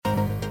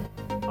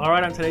All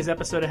right, on today's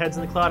episode of Heads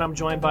in the Cloud, I'm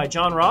joined by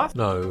John Roth.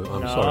 No,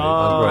 I'm sorry.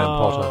 I'm Graham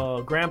Potter.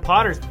 Oh, Graham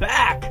Potter's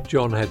back.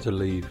 John had to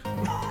leave.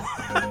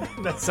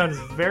 That sounds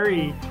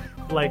very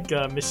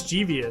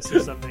mischievous or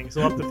something. So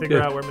we'll have to figure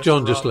out where Mr.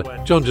 John Roth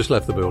went. John just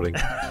left the building.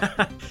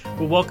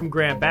 We'll welcome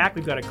Graham back.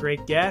 We've got a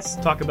great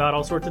guest. Talk about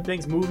all sorts of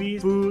things,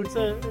 movies, food,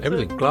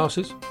 Everything.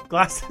 Glasses.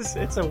 Glasses.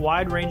 It's a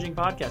wide-ranging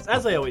podcast,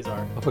 as they always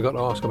are. I forgot to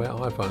ask about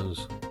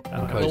iPhones.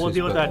 Well, we'll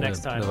deal with that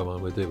next time. Never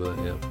mind. We'll deal with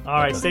that, yeah. All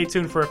right, stay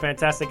tuned for a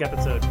fantastic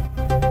episode.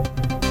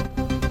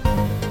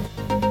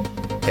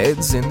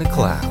 Heads in the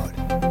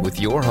Cloud with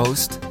your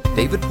host,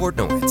 David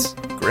Portnowitz,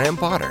 Graham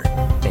Potter,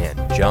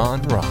 and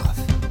John Roth.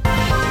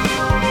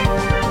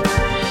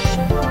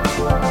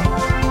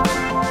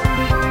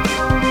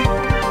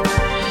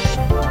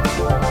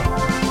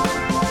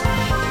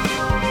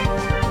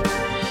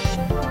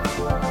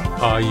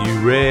 Are you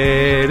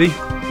ready?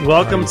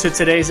 Welcome to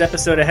today's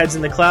episode of Heads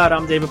in the Cloud.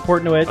 I'm David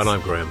Portnowitz. And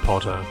I'm Graham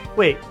Potter.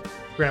 Wait,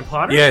 Graham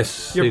Potter?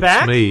 Yes, You're it's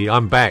back? me.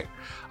 I'm back.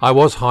 I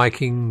was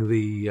hiking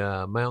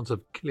the Mount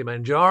of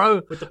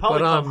Kilimanjaro, With the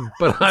Polycom.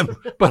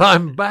 but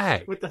I'm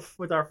back.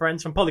 with our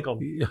friends from Polycom.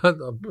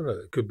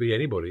 It could be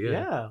anybody. Yeah.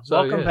 Yeah. So,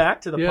 Welcome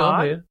back to the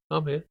pod.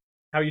 I'm here.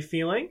 How are you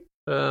feeling?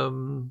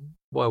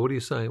 Why? What are you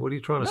saying? What are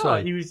you trying to say?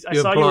 I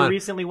saw you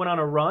recently went on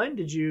a run.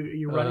 Are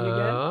you running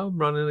again? I'm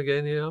running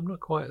again. Yeah, I'm not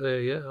quite there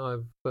yet.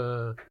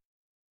 I've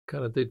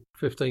kind of did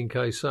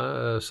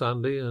 15k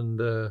Sunday, and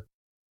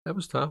that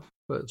was tough.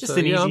 But Just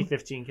an easy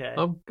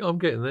 15k. I'm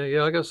getting there.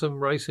 Yeah, I got some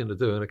racing to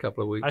do in a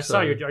couple of weeks. I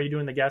saw you. Are you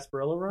doing the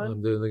Gasparilla run?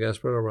 I'm doing the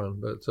Gasparilla run,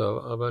 but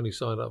I've only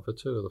signed up for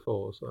 2 of the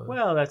 4. So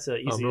well, that's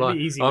an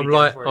easy. I'm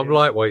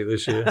lightweight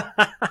this year.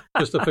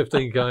 Just a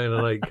 15k and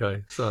an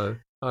 8k. So.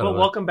 Well,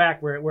 welcome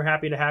back. We're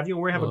happy to have you.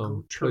 We're going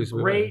to have a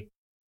great,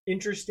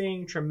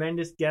 interesting,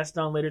 tremendous guest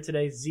on later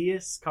today,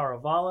 Zeus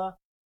Caravala.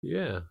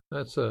 Yeah,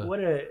 that's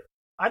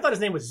I thought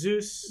his name was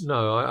Zeus.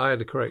 No, I had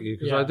to correct you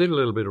because I did a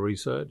little bit of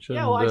research.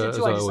 Yeah, well, I did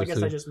too. I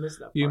guess I just missed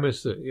that part. You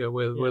missed it, yeah,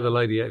 where the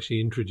lady actually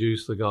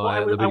introduced the guy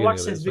at the beginning. I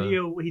watched his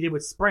video he did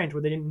with Sprint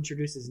where they didn't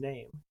introduce his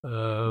name.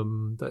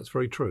 That's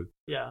very true.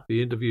 Yeah.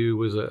 The interview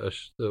was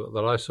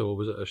that I saw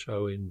was at a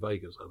show in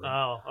Vegas, I think.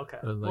 Oh, okay.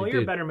 And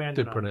you're a better man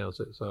than I. Did pronounce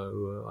it,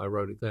 so I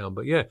wrote it down.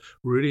 But yeah,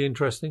 really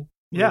interesting.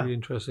 Yeah. Really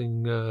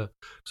interesting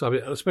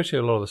subject, especially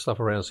a lot of the stuff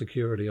around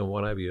security and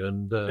what have you.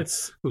 And of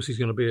course, he's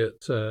going to be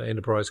at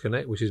Enterprise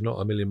Connect, which is not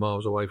a million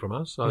miles away from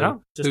us. So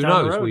who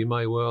knows? We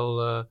may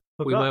well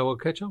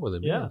catch up with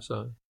him. Yeah.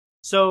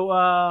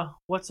 So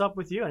what's up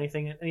with you?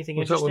 Anything interesting?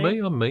 What's up with me?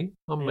 I'm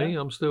me.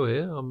 I'm still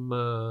here. I'm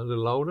a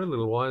little older, a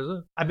little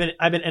wiser. I've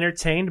been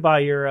entertained by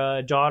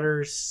your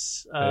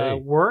daughter's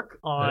work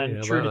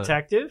on True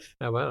Detective.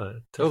 How about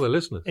that? Tell the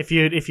listeners. If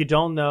you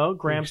don't know,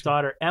 Graham's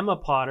daughter Emma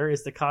Potter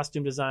is the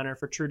costume designer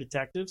for True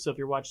Detective. So if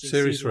you're watching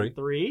season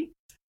 3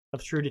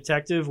 of True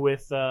Detective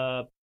with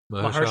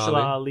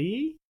Mahershala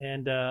Ali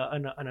and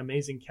an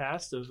amazing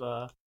cast of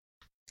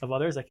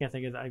others, I can't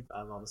think of.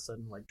 I'm all of a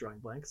sudden drawing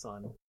blanks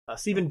on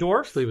Stephen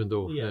Dorff. Stephen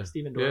Dorff, yeah,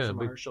 Stephen Dorff and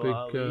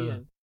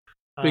Mahershala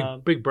Ali.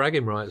 Big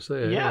bragging rights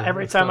there. Yeah,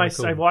 every time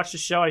I watch the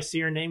show, I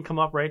see her name come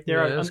up right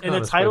there in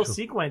the title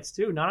sequence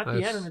too. Not at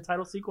the end, in the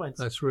title sequence.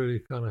 That's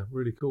really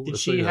really cool. Did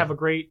she have a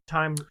great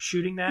time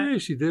shooting that? Yeah,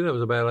 she did. It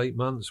was about 8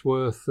 months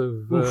worth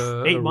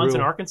of 8 months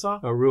in Arkansas.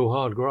 A real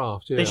hard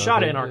graft. Yeah, they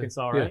shot it in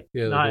Arkansas, right?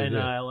 Yeah, not in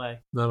LA.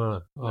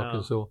 No,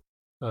 Arkansas.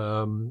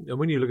 And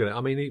when you look at it,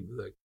 I mean,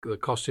 the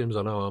costumes.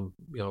 I know I'm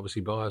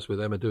obviously biased with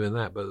Emma doing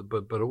that,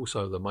 but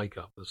also the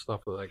makeup, the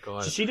stuff that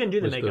guy. She didn't do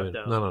the makeup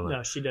though.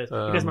 No, she does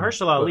because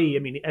Mahershala Ali. I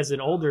mean, as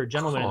an older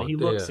gentleman, he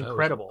looks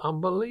incredible,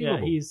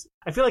 unbelievable. Yeah,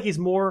 I feel like he's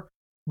more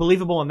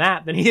believable in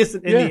that than he is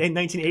in the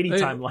 1980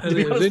 timeline. And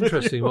it was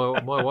interesting.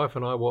 My wife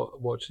and I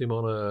watched him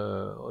it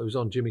was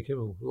on Jimmy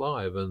Kimmel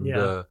Live,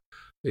 and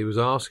he was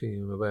asking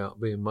him about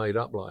being made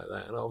up like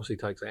that, and it obviously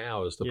takes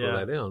hours to put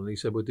that down. And he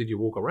said, well, did you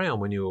walk around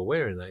when you were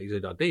wearing that? He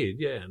said, I did,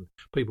 yeah. And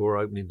people were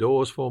opening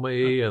doors for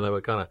me, and they were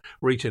kind of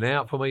reaching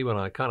out for me when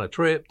I kind of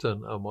tripped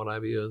and what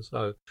have you. And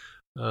so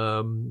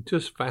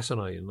just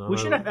fascinating. We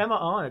should have Emma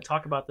on and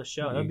talk about the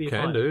show. That'd be fun.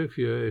 You can do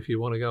if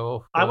you want to go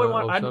off.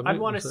 I'd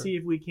want to see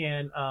if we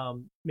can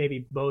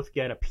maybe both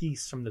get a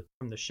piece from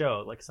the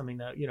show, like something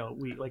that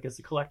we like as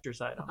a collector's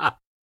item.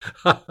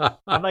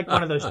 I'd like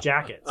one of those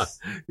jackets.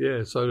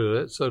 Yeah, so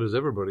does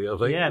everybody, I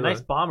think. Yeah,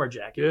 nice bomber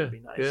jacket would be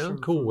nice. Yeah,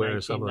 cool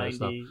wearing some of that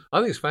stuff. I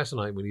think it's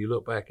fascinating when you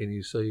look back and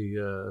you see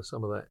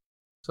some of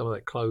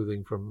that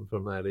clothing from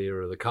that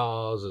era, the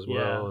cars as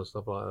well and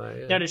stuff like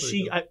that. Yeah, now, does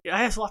she? I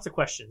have lots of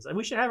questions, and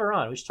we should have her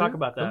on. We should talk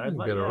about that. I'd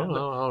get her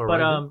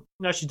on.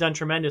 No, she's done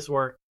tremendous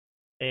work.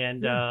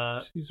 And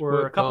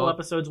we're a couple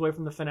episodes away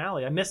from the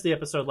finale. I missed the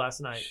episode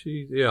last night.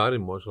 I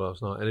didn't watch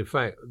last night. And in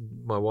fact,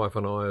 my wife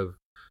and I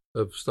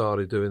have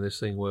started doing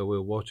this thing where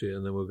we'll watch it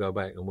and then we'll go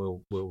back and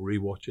we'll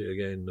rewatch it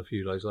again a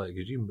few days later,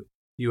 because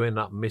you end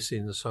up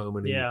missing so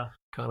many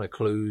kind of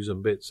clues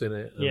and bits in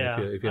it. And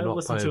if you're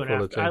not paying full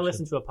attention. I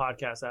listened to a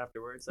podcast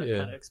afterwards that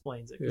kind of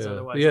explains it.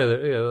 Otherwise,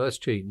 that's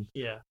cheating.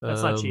 Yeah,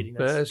 that's not cheating.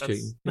 That's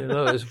cheating.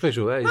 No, it's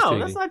official. That is cheating. No,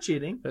 that's not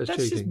cheating. That's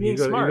cheating. just being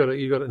smart.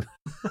 You got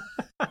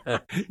to.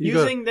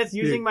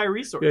 using my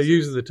resources. Yeah,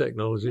 using the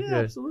technology. Yeah,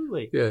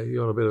 absolutely. Yeah,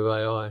 you're on a bit of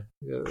AI.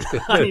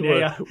 I need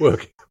AI.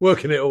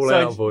 Working it all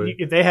out for you.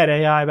 If they had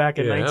AI back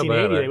in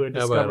 1980, they would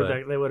have discovered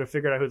that. They would have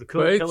figured out who the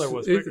killer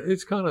was.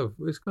 It's kind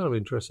of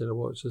interesting to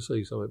watch, to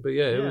see something. But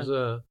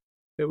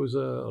it was a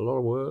lot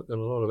of work and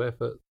a lot of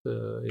effort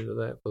into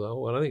that for the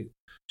whole. And I think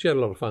she had a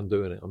lot of fun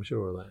doing it. I'm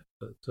sure of that.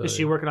 But, is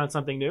she working on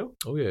something new?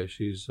 Oh yeah,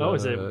 she's.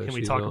 Is it? Can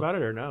we talk about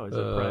it or no? Is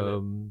it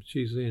private?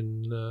 She's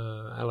in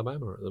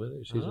Alabama at the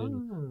minute. She's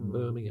in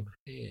Birmingham.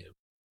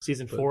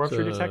 Season 4 of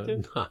True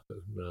Detective?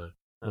 No.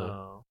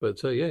 Oh. But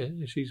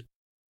she's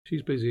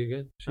busy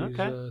again. She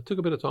took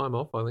a bit of time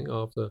off, I think,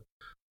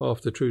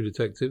 after True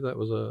Detective. That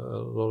was a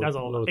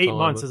lot of 8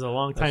 months is a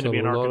long time to be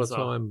in Arkansas. A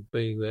lot of time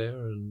being there,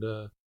 and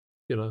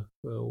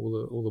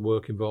all the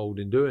work involved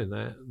in doing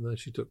that. And then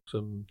she took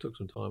some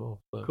time off.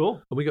 So.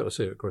 Cool. And we got to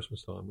see her at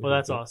Christmas time. Well,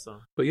 that's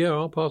awesome. But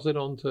I'll pass it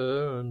on to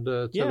her and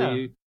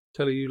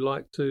tell her you'd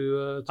like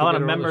to I want a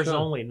members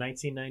only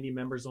 1990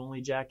 members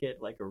only jacket,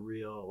 like a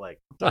real, like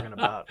I'm talking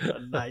about a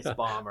nice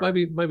bomber.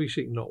 Maybe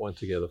she can knot one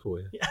together for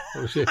you.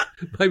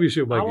 Maybe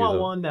she'll make it. I want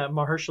one that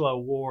Mahershala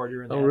wore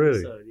during the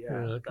episode. Yeah,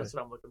 okay. That's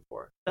what I'm looking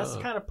for. That's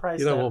the kind of price.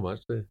 You don't want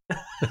much, do you?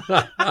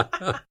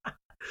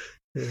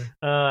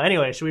 Yeah.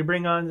 Anyway, should we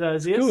bring on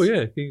Zeus? Cool,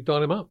 yeah. You can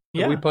dine him up.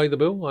 Yeah. We paid the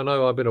bill. I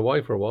know I've been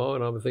away for a while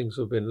and other things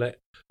have been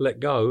let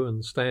go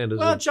and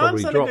standards have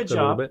probably dropped a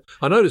little bit.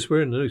 I noticed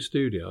we're in a new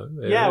studio.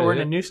 Yeah, we're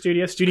in a new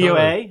studio, Studio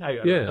A.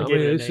 I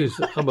mean, this is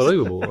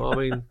unbelievable. I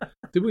mean,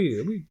 did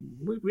we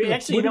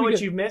actually, you know what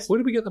you've missed? Where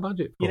did we get the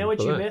budget from? You know what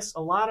you missed?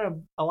 A lot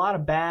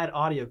of bad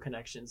audio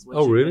connections.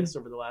 Really? Missed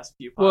over the last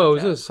few podcasts. Well,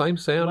 is it the same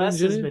sound Les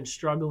engineer? has been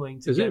struggling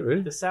to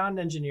get the sound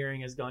engineering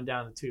has gone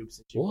down the tubes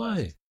since you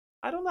left.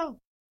 I don't know.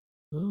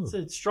 Oh. It's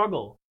a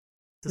struggle,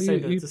 to say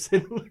the least.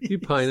 You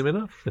paying him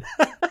enough?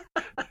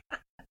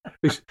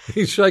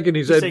 he's shaking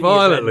his head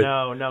violently.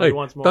 No, he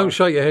wants more. Don't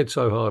shake your head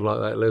so hard like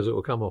that, Les. It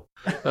will come off.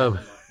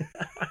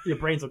 Your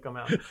brains will come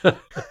out.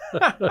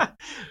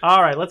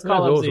 All right, let's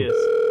call up Zeus.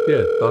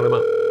 Yeah, dial him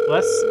up.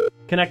 Let's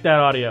connect that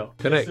audio.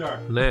 Connect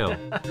now.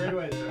 Straight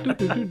away,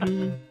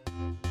 sir.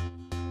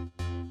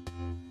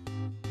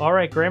 All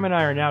right, Graham and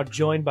I are now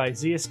joined by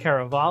Zeus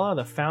Kerravala,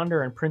 the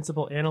founder and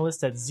principal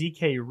analyst at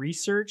ZK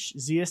Research.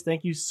 Zeus,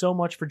 thank you so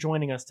much for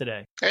joining us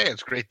today. Hey,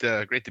 it's great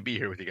to be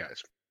here with you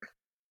guys.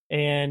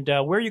 And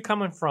where are you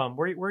coming from?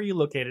 Where are you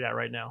located at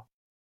right now?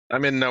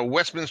 I'm in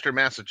Westminster,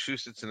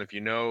 Massachusetts, and if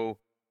you know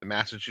the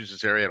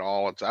Massachusetts area at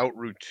all, it's out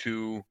Route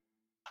 2,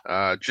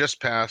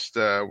 just past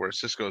where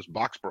Cisco's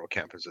Boxborough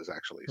campus is,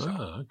 actually. So,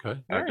 okay.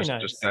 Very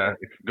nice. Just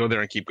go there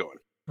and keep going.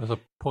 As a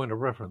point of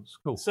reference.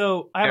 Cool.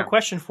 So I have a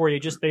question for you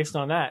just based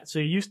on that. So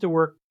you used to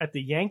work at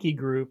the Yankee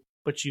Group,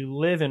 but you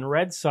live in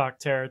Red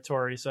Sox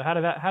territory. So how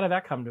did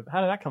that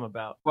come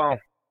about? Well,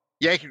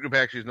 Yankee Group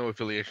actually has no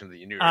affiliation to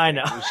the New York. I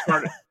know.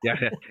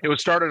 It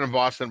was started in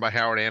Boston by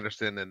Howard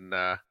Anderson, and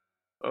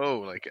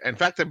in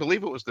fact, I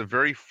believe it was the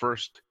very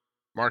first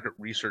market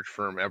research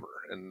firm ever.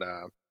 And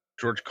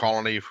George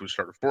Colony, who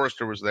started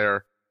Forrester, was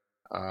there.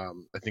 I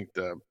think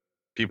the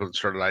people that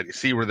started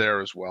IDC were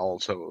there as well.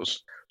 So it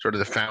was sort of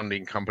the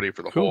founding company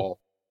for the whole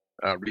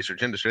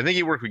research industry. I think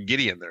he worked with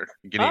Gideon there.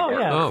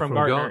 From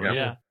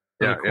Gartner.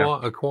 Yeah.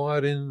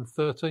 Acquired in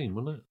 2013,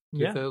 wasn't it?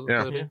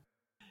 Yeah.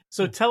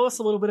 So tell us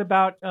a little bit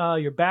about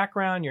your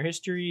background, your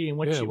history, and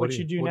what you do now. What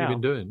have you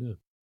been doing?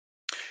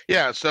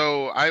 Yeah,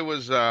 so I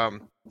was,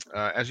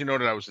 as you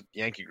noted, I was at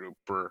Yankee Group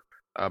for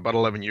about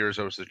 11 years.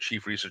 I was the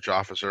chief research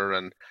officer,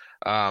 and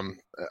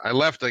I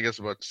left, I guess,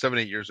 about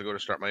 7-8 years ago to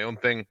start my own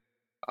thing.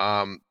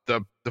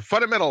 The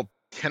fundamental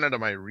tenet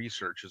of my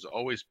research has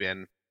always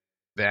been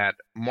that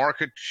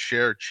market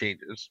share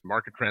changes,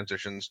 market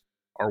transitions,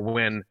 are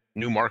when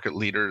new market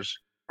leaders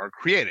are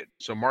created.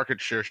 So market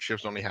share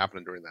shifts only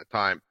happen during that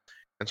time.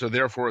 And so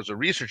therefore, as a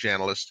research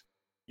analyst,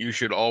 you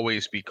should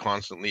always be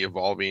constantly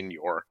evolving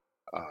your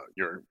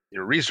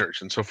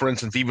research. And so, for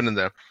instance, even in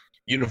the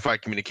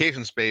unified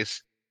communication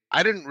space,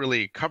 I didn't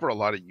really cover a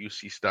lot of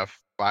UC stuff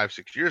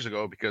 5-6 years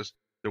ago because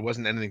there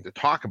wasn't anything to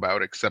talk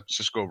about except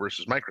Cisco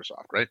versus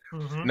Microsoft, right?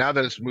 Mm-hmm. Now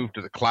that it's moved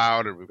to the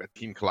cloud and we've got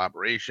team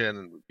collaboration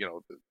and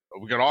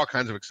we've got all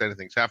kinds of exciting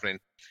things happening,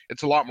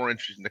 it's a lot more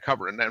interesting to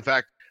cover. And in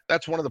fact,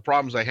 that's one of the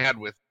problems I had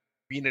with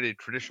being at a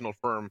traditional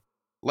firm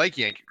like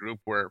Yankee Group,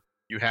 where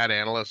you had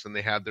analysts and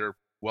they had their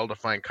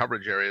well-defined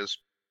coverage areas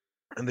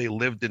and they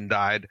lived and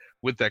died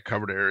with that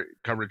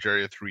coverage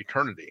area through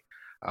eternity.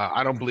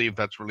 I don't believe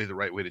that's really the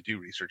right way to do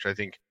research. I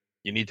think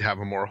you need to have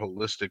a more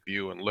holistic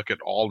view and look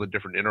at all the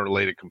different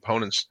interrelated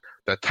components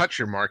that touch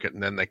your market,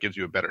 and then that gives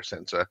you a better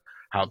sense of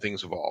how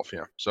things evolve.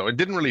 Yeah. So it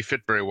didn't really fit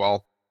very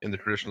well in the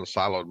traditional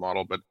siloed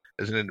model, but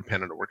as an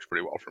independent, it works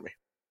pretty well for me.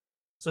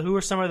 So who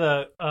are some of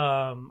the,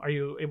 are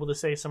you able to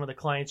say some of the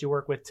clients you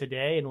work with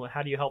today, and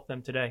how do you help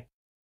them today?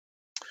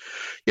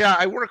 Yeah,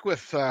 I work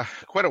with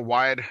quite a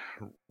wide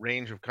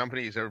range of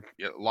companies. There are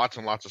lots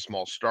and lots of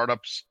small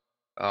startups,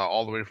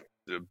 all the way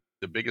to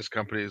the biggest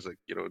companies like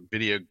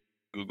NVIDIA,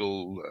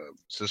 Google,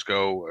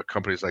 Cisco,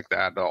 companies like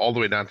that, all the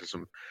way down to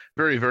some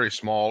very, very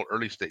small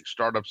early stage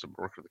startups. I've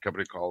worked with a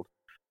company called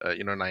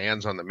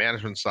Nyan's on the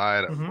management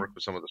side. I've worked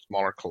with some of the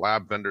smaller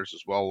collab vendors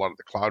as well, a lot of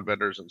the cloud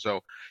vendors. And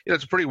so,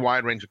 it's a pretty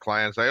wide range of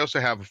clients. I also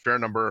have a fair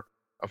number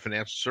of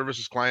financial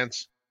services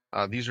clients.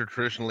 These are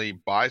traditionally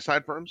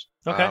buy-side firms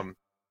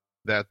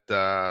that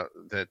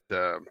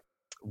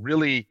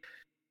really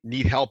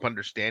need help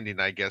understanding,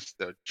 I guess,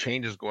 the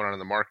changes going on in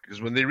the market.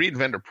 Because when they read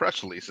vendor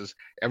press releases,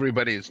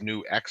 everybody's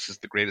new X is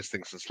the greatest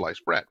thing since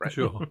sliced bread, right?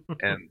 Sure.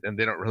 and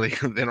they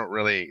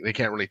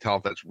can't really tell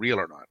if that's real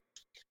or not.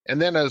 And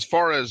then as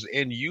far as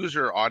end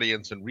user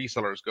audience and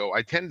resellers go,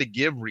 I tend to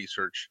give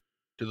research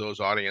to those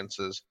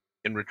audiences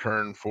in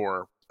return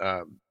for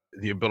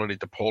the ability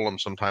to poll them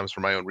sometimes for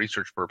my own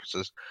research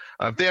purposes.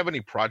 If they have any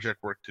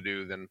project work to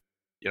do, then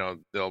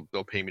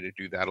they'll pay me to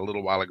do that. A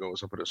little while ago, I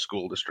was up at a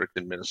school district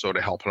in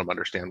Minnesota helping them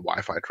understand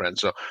Wi-Fi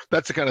trends. So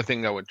that's the kind of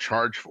thing I would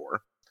charge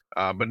for.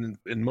 But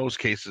in most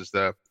cases,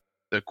 the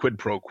quid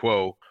pro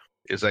quo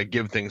is I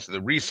give things to the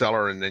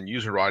reseller and then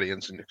user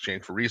audience in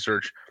exchange for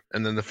research,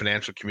 and then the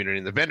financial community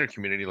and the vendor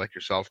community like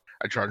yourself,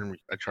 I charge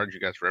you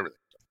guys for everything.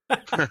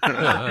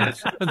 And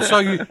so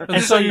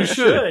you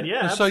should.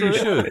 Yeah, so you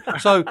should.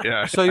 So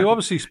you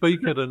obviously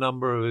speak at a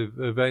number of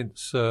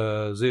events.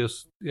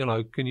 Zeus,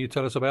 can you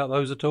tell us about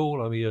those at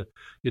all? I mean,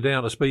 you're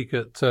down to speak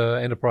at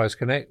Enterprise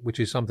Connect,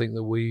 which is something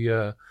that we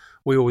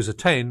always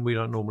attend. We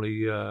don't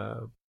normally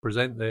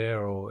present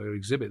there or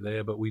exhibit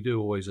there, but we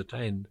do always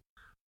attend.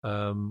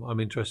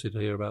 I'm interested to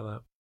hear about that.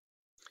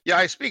 Yeah,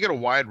 I speak at a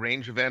wide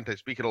range event. I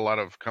speak at a lot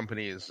of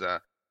companies'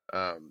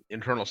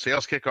 internal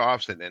sales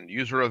kickoffs and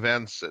user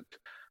events.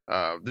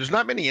 There's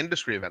not many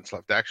industry events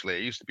left, actually. I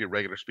used to be a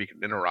regular speaker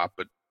at Interop,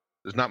 but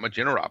there's not much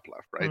Interop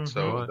left, right?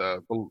 So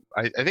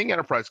I think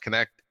Enterprise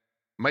Connect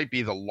might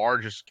be the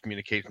largest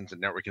communications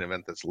and networking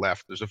event that's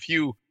left. There's a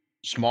few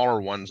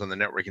smaller ones on the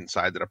networking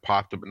side that have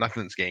popped up, but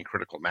nothing that's gained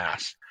critical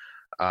mass.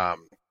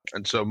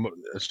 And so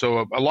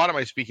a lot of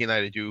my speaking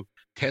that I do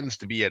tends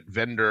to be at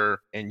vendor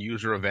and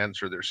user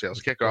events or their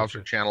sales kickoffs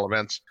or channel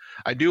events.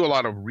 I do a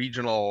lot of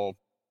regional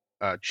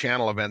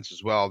channel events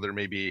as well. There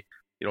may be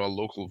a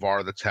local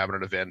VAR that's having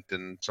an event,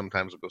 and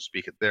sometimes I'll go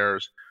speak at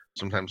theirs,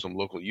 sometimes some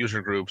local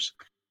user groups.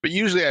 But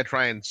usually I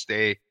try and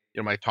stay,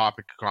 my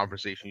topic of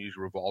conversation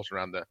usually revolves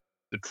around the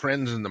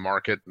trends in the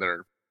market that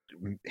are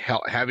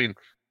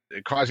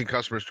causing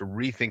customers to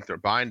rethink their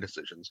buying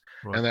decisions.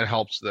 Right. And that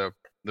helps the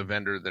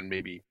vendor then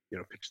maybe,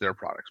 pitch their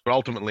products. But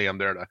ultimately I'm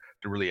there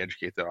to really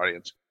educate the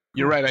audience.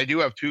 You're right. I do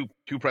have two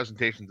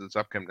presentations that's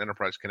upcoming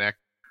Enterprise Connect,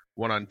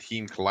 one on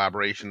team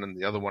collaboration and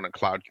the other one on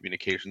cloud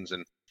communications.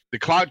 And the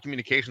cloud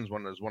communications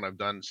one is one I've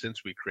done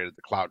since we created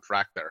the cloud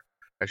track there.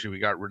 Actually, we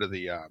got rid of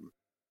the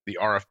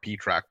RFP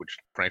track, which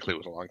frankly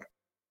was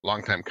a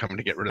long time coming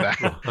to get rid of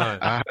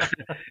that.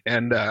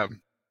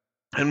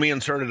 And we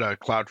inserted a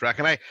cloud track.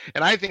 And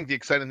I think the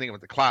exciting thing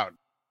about the cloud,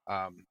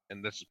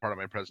 and this is part of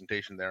my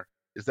presentation there,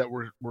 is that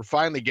we're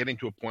finally getting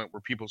to a point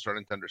where people are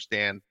starting to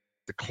understand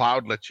the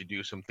cloud lets you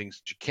do some things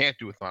that you can't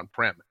do with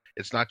on-prem.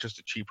 It's not just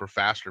a cheaper,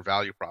 faster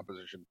value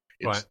proposition.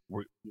 It's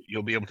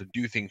you'll be able to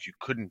do things you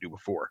couldn't do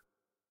before.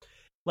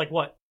 Like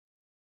what?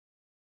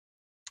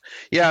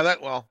 Yeah,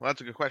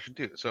 that's a good question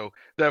too. So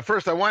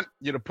first, I want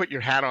you to put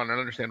your hat on and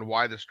understand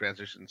why this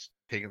transition's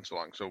taken so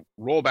long. So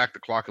roll back the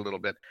clock a little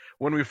bit.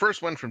 When we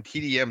first went from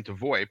TDM to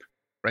VoIP,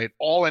 right,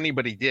 all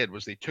anybody did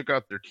was they took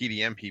out their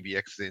TDM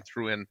PBX, they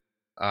threw in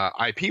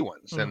IP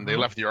ones, and they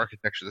left the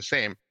architecture the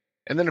same.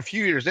 And then a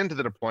few years into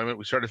the deployment,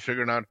 we started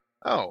figuring out,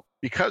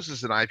 because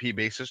it's an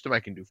IP-based system, I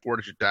can do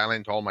 4-digit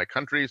dialing to all my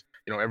countries.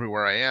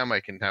 Everywhere I am, I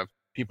can have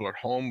people at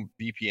home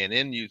VPN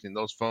in using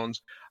those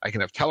phones. I can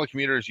have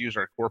telecommuters use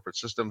our corporate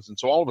systems. And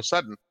so all of a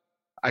sudden,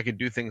 I could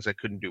do things I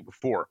couldn't do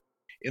before.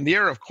 In the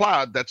era of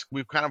cloud,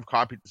 we've kind of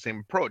copied the same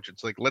approach.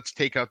 It's like, let's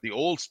take out the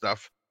old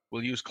stuff.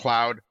 We'll use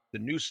cloud, the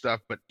new stuff,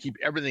 but keep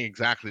everything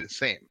exactly the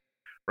same,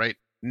 right?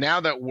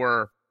 Now that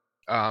we're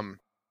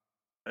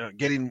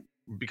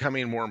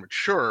becoming more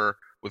mature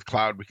with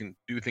cloud, we can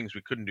do things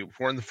we couldn't do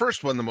before. And the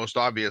first one, the most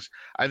obvious,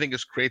 I think,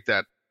 is create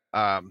that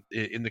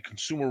in the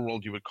consumer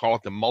world, you would call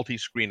it the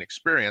multi-screen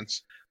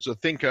experience. So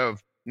think of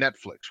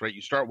Netflix, right?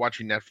 You start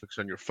watching Netflix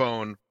on your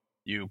phone,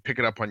 you pick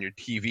it up on your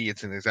TV,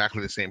 it's in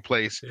exactly the same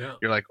place. Yeah.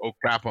 You're like, oh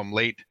crap, I'm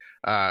late.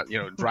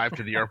 Drive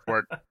to the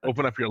airport,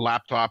 open up your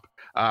laptop,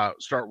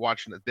 start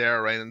watching it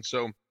there, right? And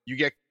so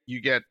you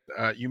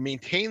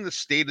maintain the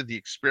state of the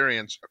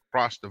experience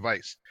across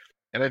device.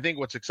 And I think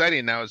what's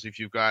exciting now is if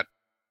you've got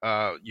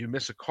you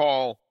miss a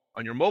call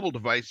on your mobile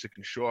device, it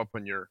can show up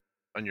on your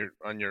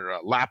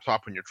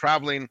laptop when you're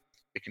traveling.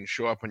 It can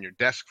show up on your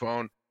desk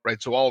phone,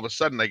 right? So all of a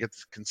sudden, I get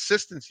this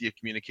consistency of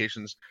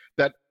communications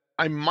that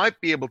I might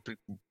be able to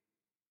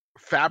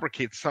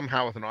fabricate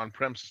somehow with an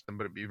on-prem system,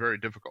 but it'd be very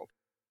difficult.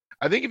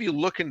 I think if you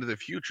look into the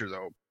future,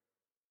 though,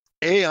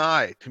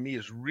 AI to me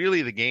is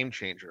really the game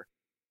changer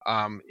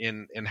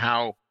in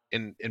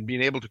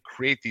being able to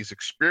create these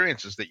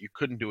experiences that you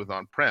couldn't do with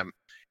on-prem,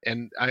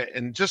 and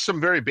just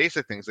some very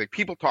basic things. Like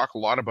people talk a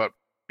lot about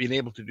being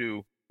able to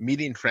do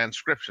meeting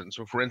transcription.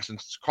 So for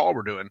instance, this call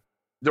we're doing,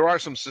 there are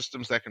some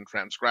systems that can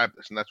transcribe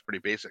this, and that's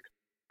pretty basic.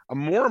 A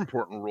more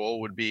important role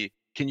would be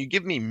can you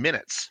give me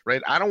minutes,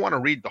 right? I don't want to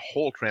read the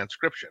whole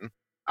transcription.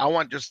 I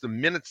want just the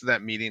minutes of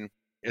that meeting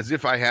as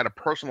if I had a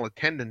personal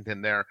attendant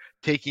in there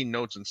taking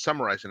notes and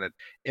summarizing it.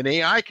 And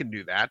AI can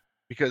do that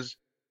because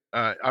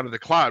out of the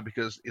cloud,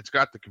 because it's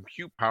got the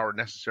compute power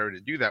necessary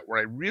to do that, where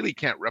I really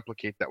can't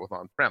replicate that with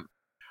on-prem.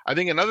 I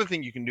think another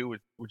thing you can do,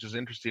 which is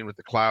interesting with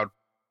the cloud,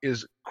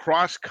 is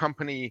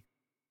cross-company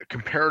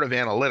comparative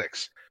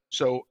analytics.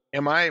 So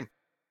if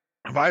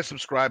I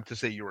subscribe to,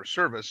 say, your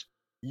service,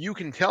 you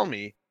can tell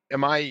me,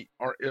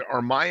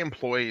 are my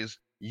employees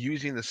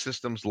using the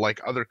systems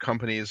like other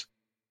companies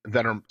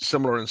that are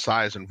similar in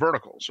size and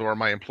vertical? So are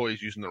my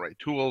employees using the right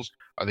tools?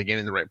 Are they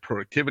getting the right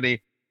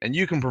productivity? And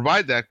you can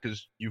provide that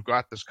because you've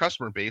got this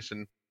customer base.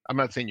 And I'm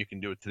not saying you can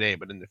do it today,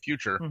 but in the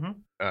future,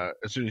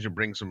 as soon as you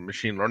bring some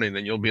machine learning,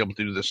 then you'll be able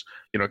to do this,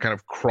 kind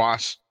of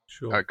cross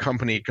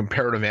company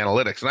comparative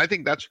analytics. And I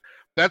think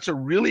that's a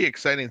really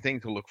exciting thing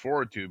to look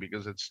forward to,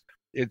 because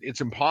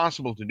it's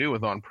impossible to do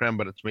with on-prem,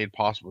 but it's made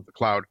possible with the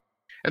cloud.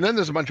 And then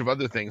there's a bunch of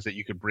other things that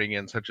you could bring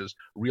in, such as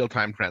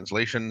real-time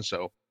translation.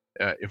 So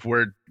if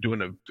we're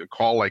doing a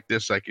call like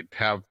this, I could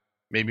have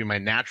maybe my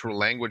natural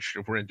language.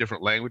 If we're in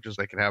different languages,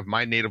 I could have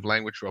my native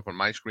language show up on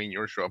my screen,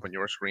 yours show up on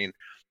your screen.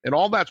 And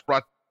all that's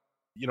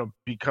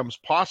becomes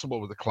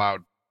possible with the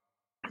cloud,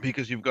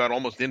 because you've got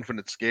almost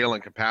infinite scale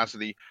and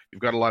capacity.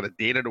 You've got a lot of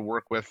data to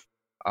work with,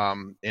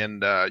 and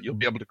you'll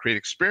be able to create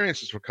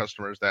experiences for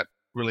customers that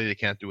really they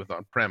can't do with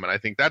on-prem. And I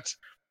think that's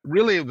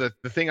really the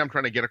thing I'm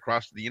trying to get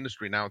across to the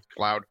industry now with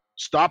cloud.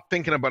 Stop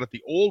thinking about it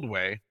the old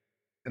way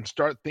and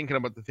start thinking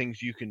about the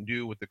things you can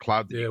do with the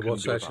cloud.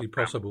 What's actually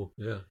possible.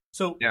 Yeah.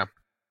 So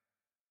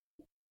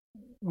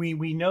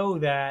we know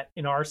that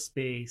in our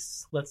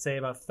space, let's say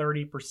about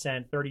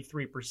 30%,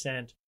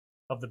 33%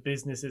 of the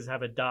businesses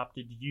have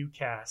adopted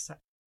UCaaS.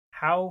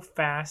 How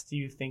fast do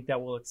you think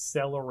that will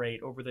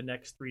accelerate over the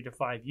next 3 to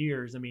 5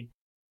 years? I mean,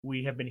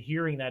 we have been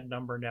hearing that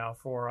number now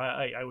for,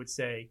 I would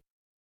say,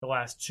 the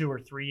last 2 or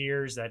 3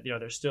 years, that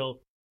there's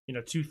still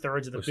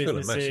 2/3 of the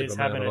businesses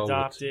haven't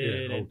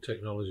adopted old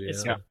technology.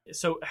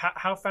 So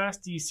how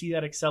fast do you see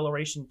that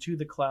acceleration to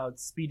the cloud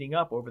speeding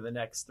up over the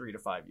next 3 to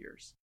 5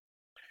 years?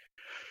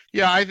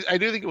 Yeah, I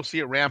do think we'll see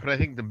it ramp, and I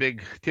think the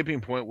big tipping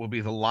point will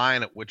be the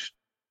line at which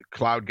the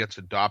cloud gets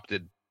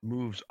adopted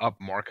moves up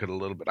market a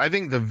little bit. I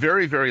think the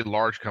very, very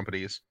large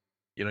companies,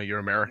 your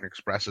American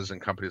Expresses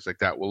and companies like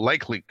that, will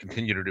likely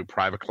continue to do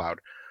private cloud.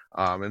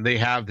 And they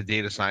have the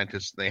data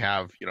scientists, they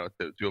have, to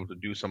be able to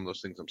do some of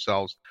those things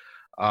themselves.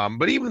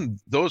 But even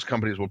those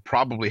companies will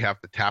probably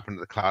have to tap into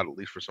the cloud, at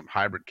least for some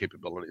hybrid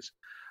capabilities.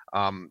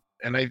 But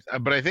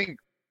I think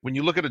when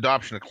you look at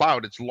adoption of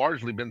cloud, it's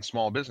largely been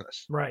small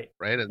business. Right.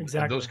 And,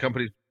 exactly. And those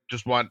companies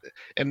just want,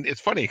 and it's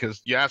funny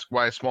because you ask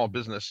why a small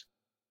business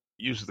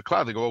uses the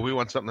cloud, they go, well, we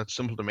want something that's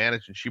simple to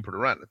manage and cheaper to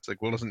run. It's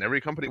like, well, doesn't every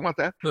company want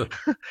that?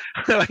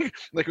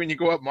 like when you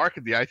go up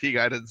market, the IT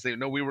guy doesn't say,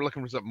 no, we were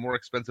looking for something more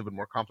expensive and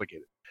more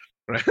complicated.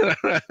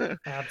 Right?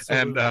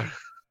 Absolutely.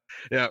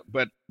 And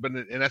but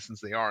in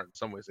essence, they are in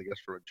some ways, I guess,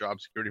 from a job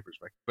security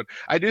perspective. But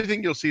I do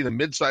think you'll see the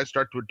mid-size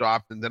start to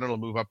adopt, and then it'll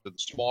move up to the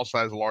small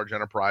size, large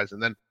enterprise,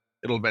 and then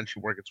it'll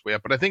eventually work its way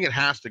up. But I think it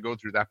has to go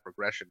through that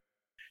progression.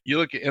 You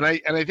look at, and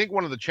I think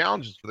one of the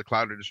challenges for the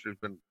cloud industry has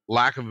been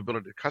lack of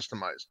ability to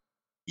customize.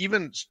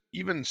 Even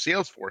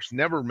Salesforce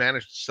never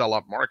managed to sell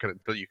up market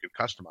until you could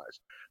customize.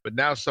 But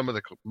now some of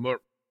the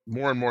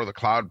more and more of the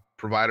cloud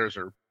providers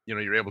are,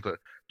 you're able to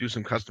do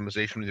some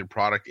customization with your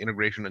product,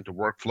 integration into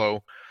workflow.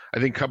 I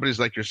think companies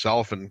like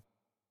yourself and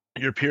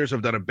your peers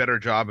have done a better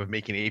job of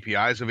making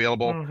APIs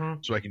available,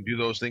 so I can do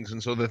those things.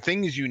 And so the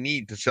things you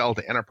need to sell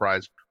to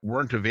enterprise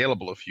weren't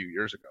available a few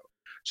years ago.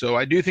 So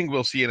I do think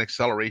we'll see an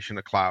acceleration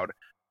of cloud.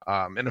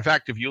 And in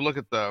fact, if you look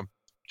at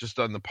just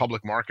on the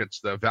public markets,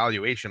 the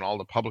valuation all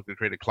the publicly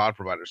traded cloud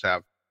providers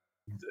have,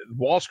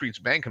 Wall Street's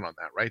banking on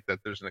that, right? That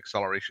there's an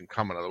acceleration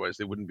coming. Otherwise,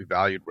 they wouldn't be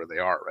valued where they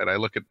are, right? I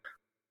look at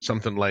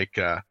something like,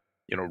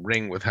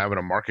 Ring with having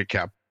a market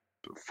cap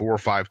 4 or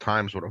 5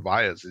 times what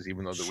Avaya's is,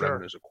 even though the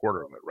revenue is a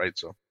quarter of it, right?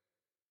 So,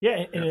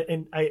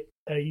 and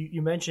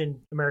you mentioned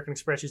American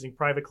Express using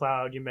private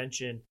cloud. You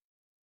mentioned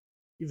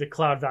the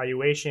cloud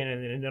valuation,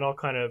 and then all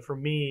kind of, for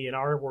me in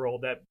our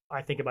world, that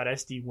I think about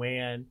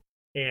SD-WAN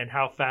and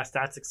how fast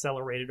that's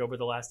accelerated over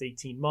the last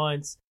 18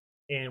 months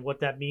and what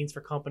that means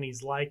for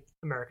companies like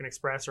American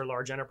Express or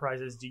large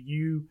enterprises. Do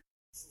you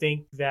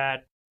think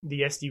that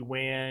the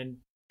SD-WAN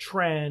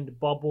trend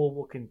bubble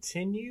will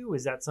continue?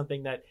 Is that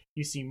something that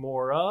you see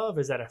more of?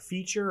 Is that a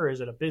feature, or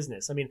is it a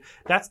business? I mean,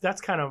 that's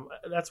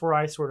where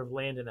I sort of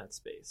land in that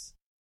space.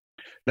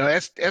 No,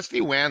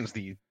 SD-WAN's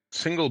the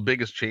single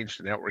biggest change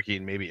to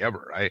networking maybe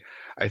ever.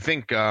 I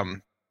think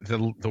the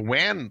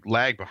WAN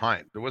lagged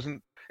behind. There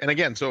wasn't, and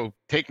again, so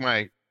take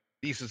my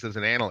thesis as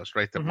an analyst,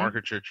 right? That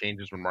market share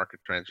changes when market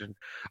transition.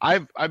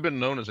 I've been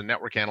known as a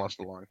network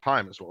analyst a long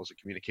time, as well as a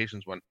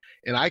communications one,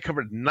 and I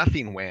covered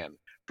nothing WAN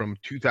from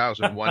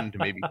 2001 to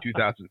maybe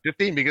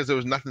 2015 because there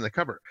was nothing to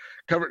cover.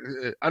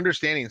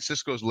 Understanding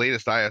Cisco's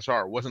latest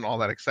ISR wasn't all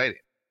that exciting,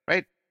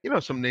 right?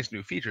 Some nice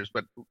new features,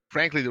 but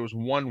frankly, there was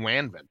one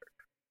WAN vendor.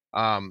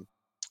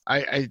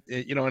 and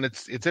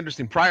it's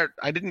interesting.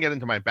 I didn't get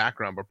into my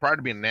background, but prior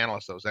to being an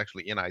analyst, I was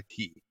actually in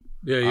IT.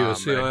 Yeah, you were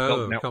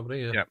CIO of a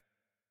company.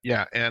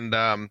 Yeah,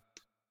 and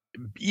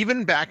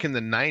even back in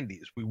the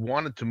 90s, we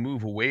wanted to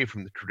move away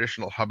from the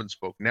traditional hub and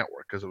spoke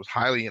network because it was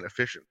highly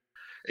inefficient.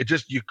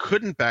 You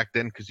couldn't back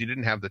then because you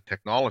didn't have the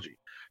technology.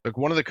 Like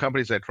one of the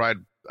companies I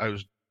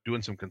was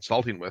doing some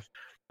consulting with,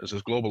 is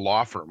this global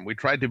law firm. We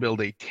tried to build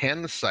a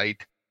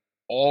 10-site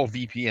all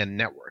VPN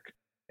network,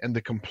 and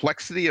the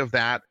complexity of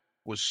that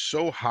was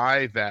so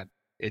high that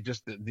it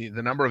just the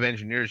number of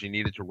engineers you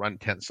needed to run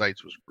 10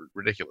 sites was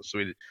ridiculous.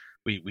 So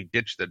we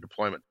ditched the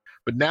deployment.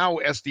 But now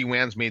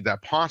SD-WAN's made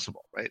that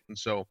possible, right? And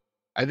so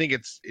I think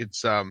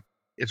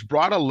it's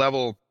brought a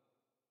level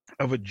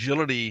of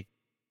agility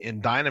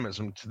and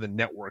dynamism to the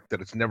network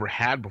that it's never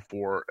had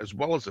before, as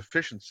well as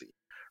efficiency.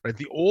 Right?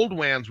 The old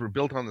WANs were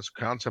built on this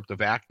concept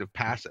of active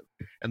passive.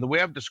 And the way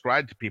I've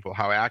described to people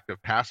how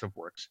active passive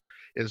works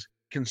is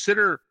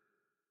consider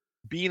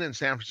being in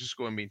San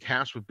Francisco and being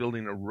tasked with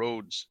building a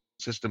roads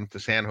system to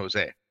San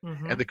Jose.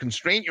 Mm-hmm. And the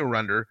constraint you're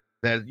under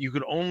that you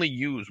could only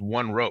use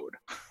one road.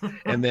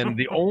 And then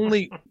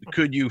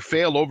could you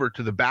fail over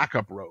to the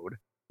backup road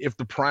if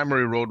the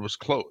primary road was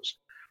closed.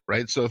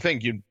 Right. So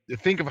think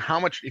of how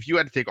much, if you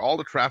had to take all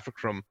the traffic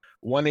from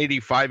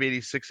 180,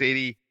 580,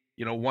 680,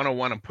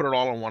 101 and put it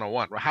all on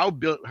 101, how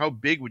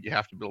big would you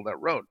have to build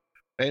that road?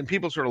 And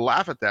people sort of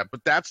laugh at that,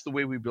 but that's the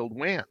way we build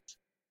WANs,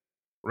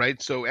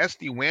 right? So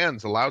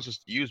SD-WANs allows us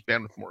to use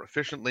bandwidth more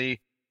efficiently.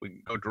 We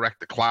can go direct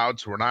to cloud,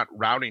 so we're not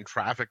routing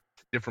traffic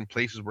to different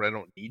places where I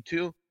don't need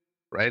to,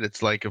 right?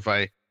 It's like if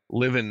I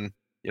live in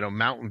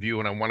Mountain View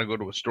and I want to go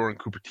to a store in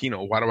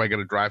Cupertino, why do I got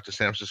to drive to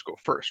San Francisco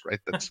first, right?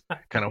 That's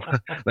kind of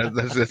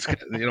that's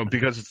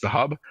because it's the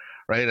hub,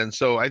 right? And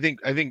so I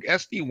think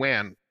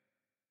SD-WAN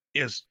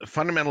is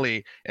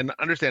fundamentally, and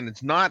understand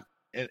it's not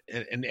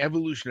an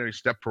evolutionary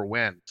step for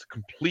WAN. It's a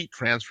complete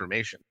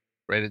transformation,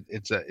 right?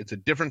 It's a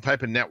different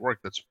type of network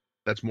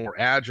that's more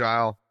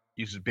agile,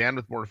 uses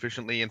bandwidth more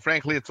efficiently, and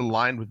frankly, it's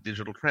aligned with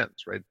digital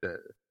trends, right?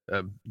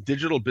 The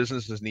digital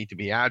businesses need to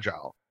be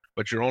agile,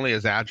 but you're only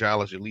as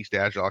agile as your least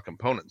agile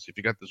components. If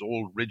you got this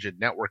old rigid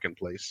network in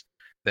place,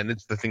 then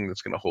it's the thing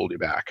that's going to hold you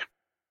back.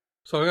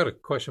 So I got a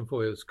question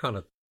for you. It's kind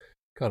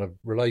of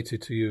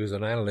related to you as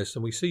an analyst,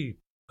 and we see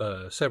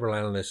several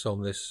analysts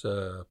on this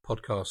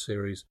podcast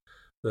series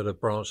that have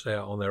branched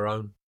out on their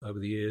own over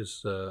the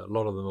years. A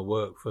lot of them have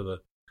worked for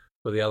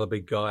the other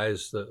big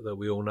guys that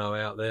we all know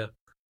out there.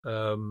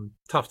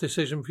 Tough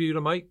decision for you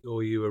to make,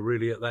 or you were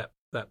really at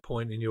that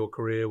point in your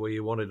career where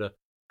you wanted to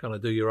kind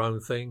of do your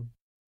own thing?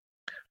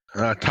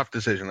 Tough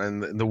decision,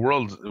 and the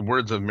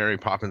words of Mary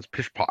Poppins,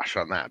 pish posh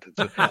on that.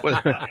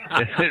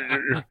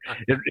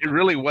 It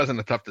really wasn't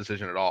a tough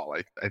decision at all.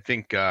 I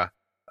think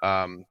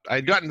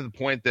I'd gotten to the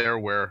point there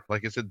where,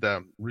 like I said,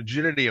 the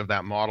rigidity of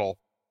that model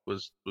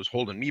was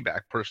holding me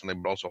back personally,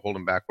 but also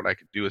holding back what I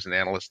could do as an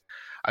analyst.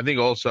 I think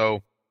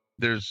also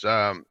there's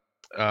I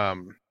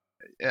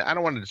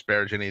don't want to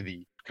disparage any of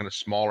the kind of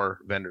smaller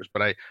vendors,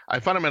 but I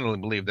fundamentally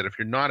believe that if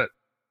you're not at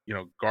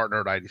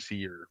Gartner, at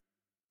IDC, or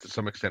to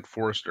some extent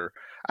Forrester,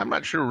 I'm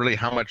not sure really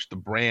how much the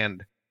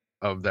brand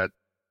of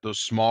those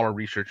smaller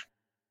research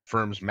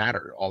firms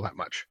matter all that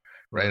much,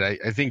 right?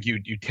 I think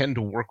you tend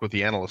to work with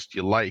the analysts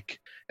you like,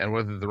 and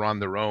whether they're on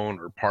their own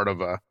or part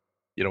of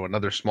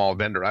another small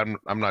vendor, I'm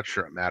not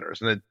sure it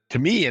matters. And to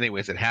me,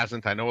 anyways, it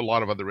hasn't. I know a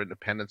lot of other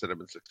independents that have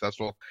been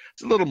successful.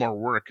 It's a little more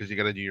work because you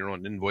got to do your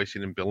own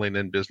invoicing and billing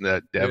and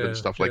business dev and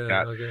stuff like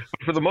that.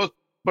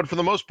 But for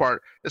the most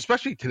part,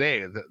 especially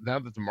today, now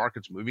that the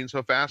market's moving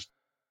so fast,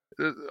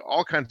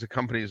 all kinds of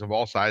companies of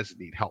all sizes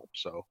need help.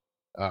 So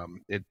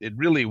it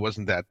really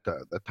wasn't that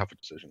tough a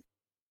decision.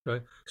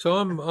 Okay, so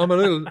I'm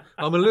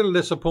a little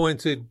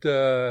disappointed,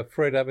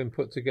 Fred, having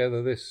put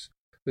together this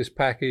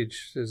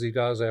package as he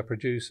does, our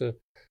producer.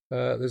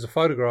 There's a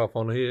photograph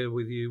on here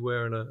with you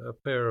wearing a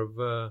pair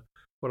of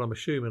what I'm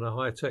assuming are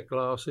high-tech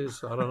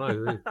glasses. I don't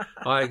know.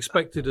 I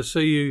expected to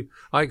see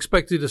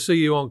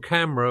you on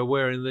camera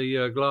wearing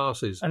the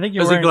glasses. I think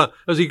you're wearing...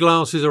 as he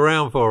glances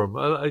around for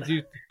them. Do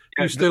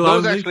you still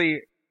own these?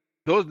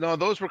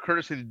 Those were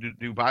courtesy of the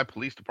Dubai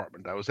Police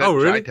Department. I was at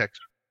really? GITEX.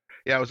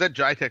 Yeah, I was at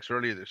GITEX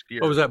earlier this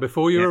year. Oh, was that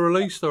before you were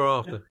released or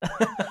after?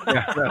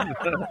 Yeah,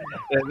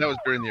 that was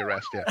during the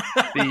arrest.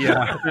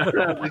 Yeah,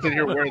 we can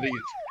hear where these.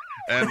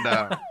 And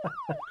the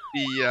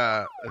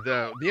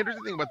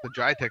interesting thing about the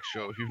GITEX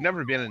show, if you've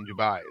never been in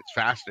Dubai, it's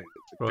fascinating.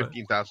 It's like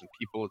 15,000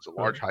 people. It's a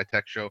large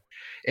high-tech show.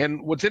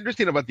 And what's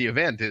interesting about the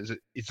event is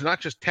it's not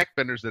just tech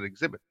vendors that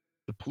exhibit.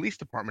 The police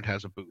department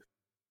has a booth.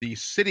 The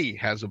city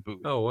has a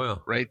booth. Oh,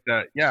 wow. Right?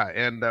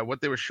 And what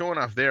they were showing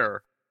off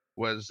there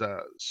was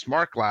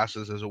smart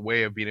glasses as a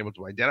way of being able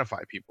to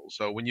identify people.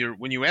 So when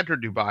you enter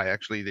Dubai,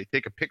 actually, they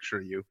take a picture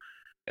of you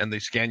and they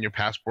scan your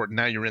passport, and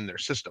now you're in their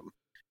system.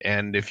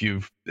 And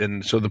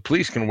so the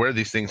police can wear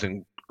these things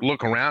and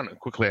look around and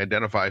quickly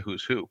identify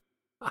who's who.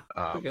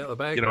 Look out the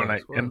back.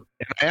 And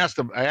I asked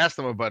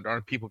them about,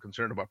 aren't people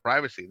concerned about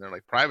privacy? And they're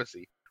like,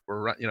 privacy?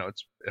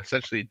 it's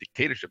essentially a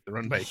dictatorship. They're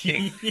run by a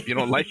king. If you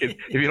don't like it,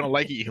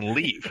 you can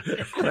leave.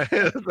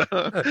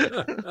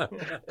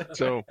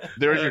 So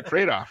there's your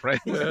trade-off, right?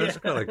 Yeah, that's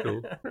kind of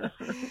cool.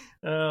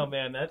 Oh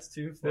man, that's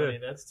too funny.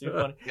 That's too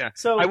funny. Yeah.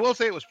 So I will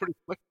say it was pretty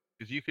quick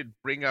because you could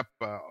bring up.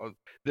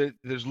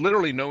 There's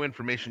literally no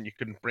information you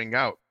couldn't bring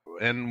out.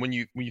 And when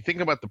you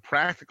think about the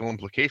practical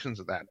implications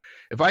of that,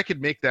 if I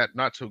could make that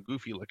not so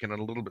goofy looking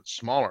and a little bit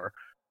smaller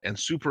and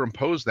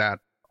superimpose that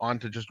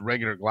onto just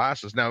regular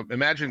glasses. Now,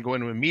 imagine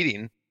going to a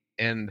meeting,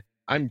 and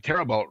I'm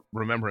terrible at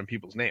remembering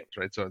people's names,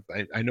 right? So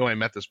I know I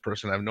met this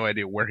person. I have no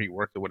idea where he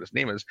worked or what his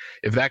name is.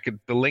 If that could,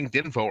 the linked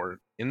info or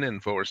in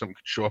info or something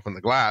could show up on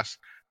the glass,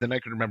 then I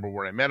could remember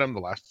where I met him, the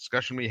last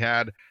discussion we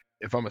had.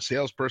 If I'm a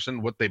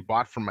salesperson, what they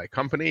bought from my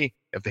company,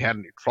 if they had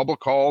any trouble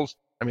calls.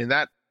 I mean,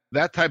 that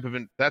type of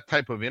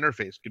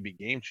interface could be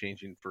game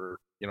changing for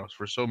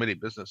so many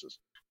businesses.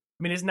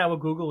 I mean, isn't that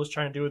what Google was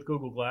trying to do with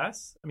Google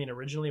Glass? I mean,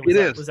 originally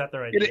was that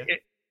their idea?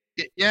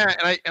 Yeah,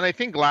 and I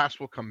think Glass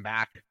will come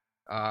back.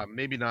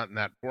 Maybe not in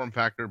that form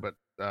factor, but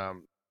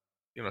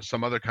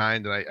some other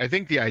kind. And I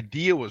think the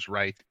idea was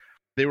right.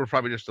 They were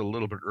probably just a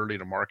little bit early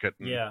to market.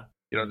 And,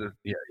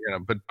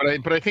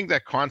 but I think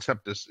that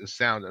concept is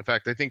sound. In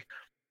fact, I think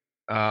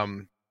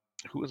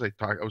who was I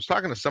talking? I was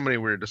talking to somebody.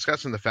 We were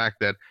discussing the fact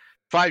that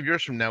 5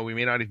 years from now we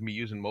may not even be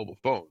using mobile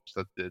phones.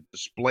 That the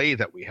display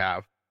that we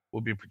have will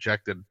be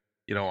projected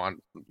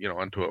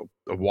onto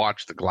a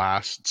watch, the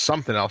glass,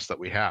 something else that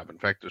we have. In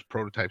fact, there's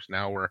prototypes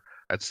now where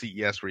at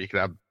CES where you could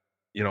have,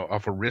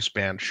 off a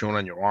wristband shown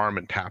on your arm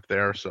and tap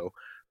there. So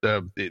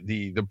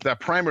that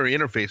primary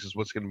interface is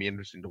what's going to be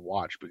interesting to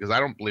watch, because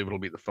I don't believe it'll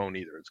be the phone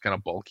either. It's kind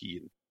of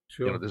bulky,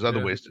 and there's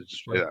other ways to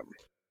display that.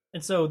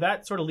 And so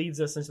that sort of leads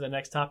us into the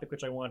next topic,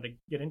 which I wanted to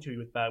get into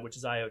with that, which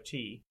is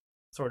IoT,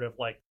 sort of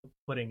like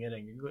putting it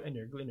in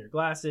your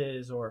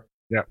glasses or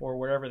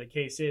whatever the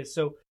case is.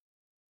 So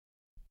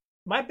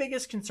my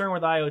biggest concern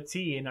with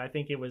IoT, and I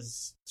think it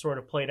was sort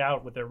of played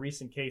out with a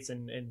recent case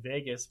in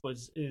Vegas,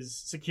 is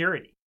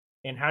security.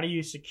 And how do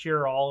you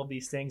secure all of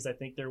these things? I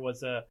think there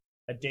was a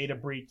data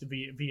breach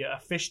via a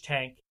fish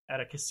tank at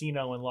a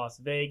casino in Las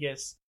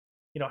Vegas.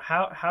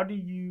 How do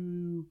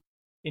you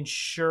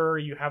ensure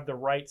you have the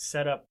right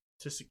setup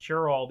to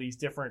secure all these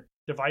different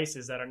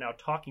devices that are now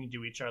talking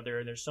to each other?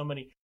 And there's so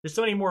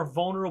many more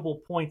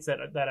vulnerable points that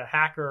a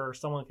hacker or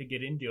someone could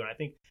get into. And I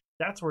think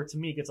that's where, to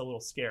me, it gets a little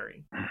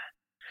scary.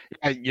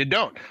 You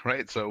don't,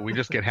 right? So we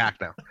just get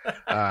hacked now.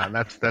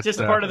 That's just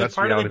part of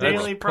the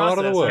daily process. Part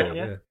of the world,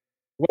 yeah.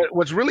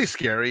 What's really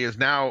scary is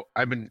now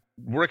I've been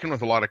working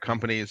with a lot of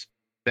companies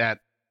that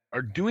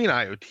are doing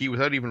IoT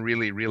without even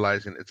really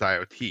realizing it's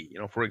IoT.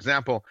 For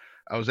example,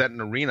 I was at an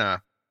arena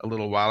a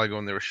little while ago,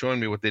 and they were showing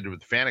me what they did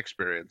with the fan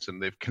experience,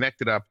 and they've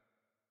connected up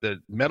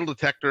the metal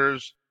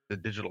detectors, the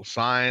digital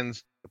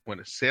signs, the point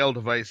of sale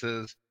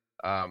devices,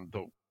 all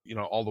the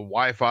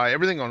Wi-Fi,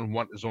 everything on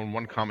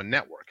one common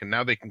network. And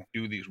now they can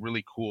do these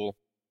really cool,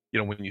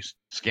 when you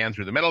scan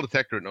through the metal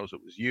detector, it knows it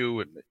was you.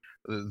 And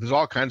there's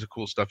all kinds of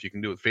cool stuff you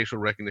can do with facial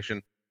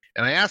recognition.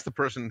 And I asked the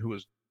person who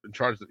was in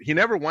charge, he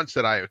never once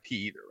said IoT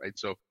either, right?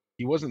 So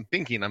he wasn't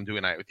thinking I'm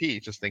doing IoT.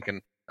 He's just thinking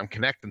I'm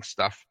connecting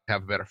stuff to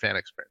have a better fan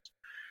experience.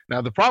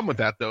 Now, the problem with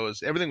that, though,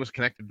 is everything was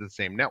connected to the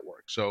same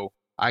network. So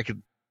I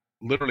could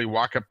literally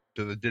walk up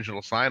to the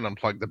digital sign,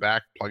 unplug the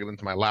back, plug it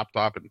into my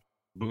laptop, and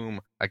boom,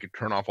 I could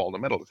turn off all the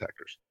metal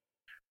detectors,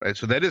 right?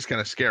 So that is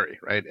kind of scary,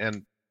 right?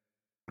 And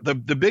the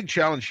big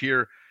challenge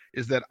here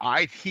is that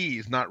IT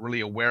is not really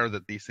aware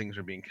that these things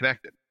are being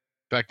connected.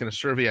 In fact, in a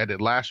survey I did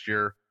last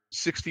year,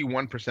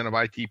 61% of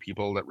IT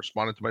people that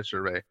responded to my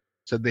survey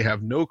said they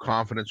have no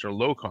confidence or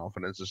low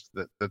confidence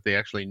that they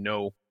actually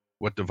know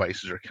what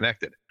devices are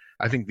connected.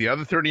 I think the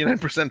other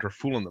 39% are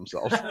fooling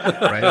themselves,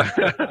 right?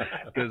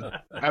 Because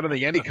I don't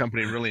think any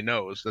company really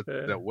knows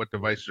that what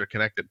devices are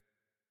connected.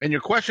 And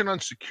your question on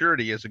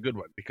security is a good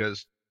one,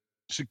 because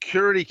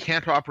security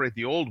can't operate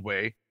the old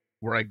way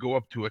where I go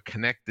up to a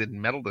connected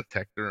metal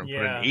detector and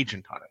put an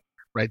agent on it,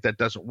 right? That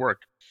doesn't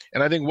work.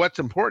 And I think what's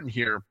important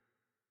here,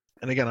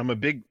 and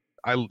again,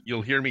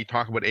 you'll hear me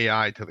talk about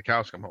AI till the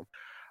cows come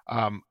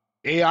home.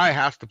 AI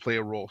has to play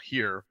a role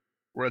here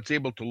where it's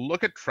able to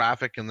look at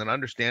traffic and then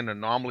understand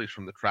anomalies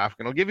from the traffic.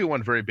 And I'll give you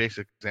one very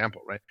basic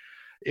example, right?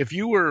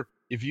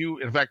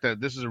 In fact,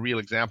 this is a real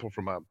example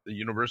from a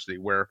university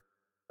where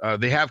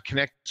they have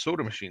connected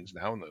soda machines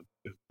now, and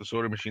the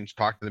soda machines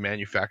talk to the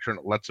manufacturer, and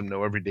it lets them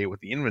know every day what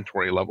the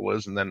inventory level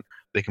is, and then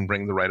they can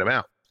bring the right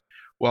amount.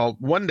 Well,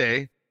 one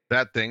day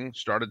that thing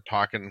started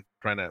trying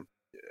to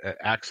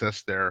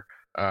access their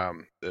I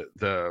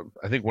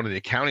think one of the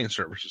accounting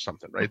servers or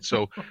something, right?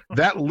 So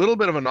that little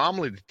bit of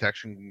anomaly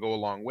detection can go a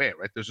long way,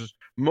 right?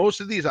 Most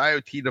of these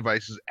IoT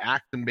devices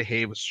act and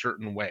behave a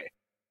certain way,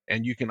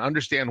 and you can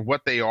understand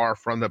what they are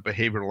from the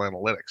behavioral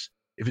analytics.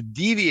 If it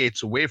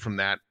deviates away from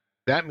that,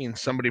 that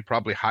means somebody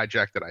probably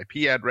hijacked that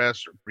IP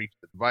address or breached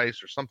the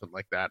device or something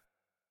like that,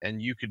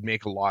 and you could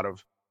make a lot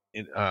of,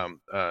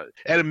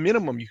 at a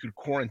minimum, you could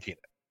quarantine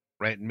it,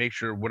 right, and make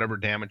sure whatever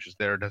damage is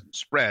there doesn't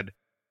spread.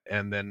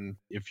 And then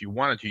if you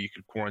wanted to, you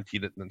could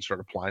quarantine it and then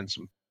start applying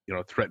some,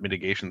 threat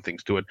mitigation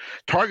things to it.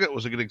 Target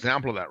was a good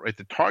example of that, right?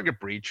 The Target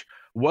breach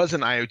was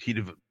an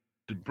IoT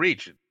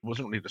breach. It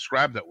wasn't really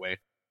described that way,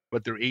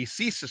 but their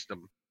AC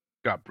system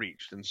got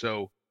breached. And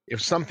so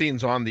if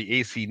something's on the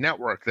AC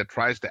network that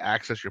tries to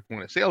access your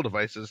point of sale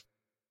devices,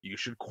 you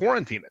should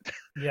quarantine it.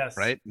 Yes.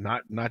 Right?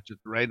 Not just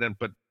right.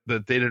 But they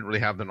didn't really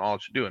have the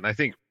knowledge to do it. And I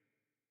think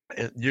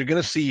you're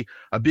going to see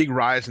a big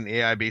rise in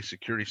AI-based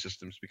security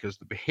systems because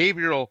the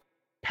behavioral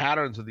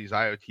patterns of these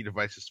IoT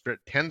devices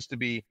tends to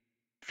be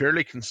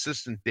fairly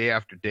consistent day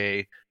after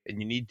day, and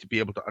you need to be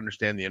able to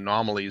understand the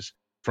anomalies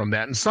from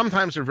that. And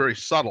sometimes they're very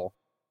subtle,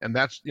 and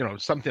that's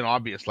something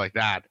obvious like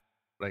that,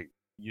 like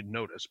you'd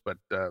notice. But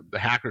the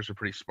hackers are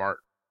pretty smart,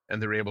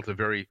 and they're able to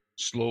very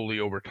slowly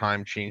over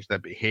time change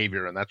that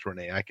behavior, and that's where an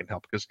AI can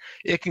help because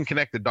it can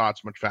connect the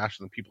dots much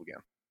faster than people can.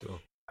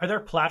 Cool. Are there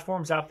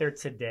platforms out there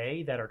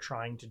today that are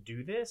trying to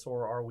do this,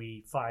 or are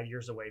we 5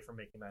 years away from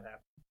making that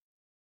happen?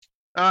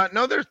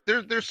 No,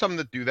 there's some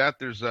that do that.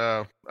 There's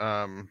I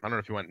don't know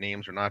if you want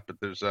names or not, but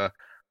there's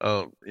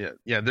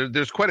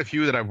there's quite a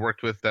few that I've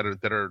worked with that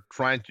are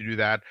trying to do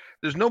that.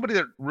 There's nobody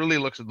that really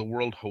looks at the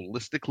world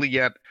holistically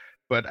yet,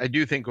 but I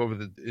do think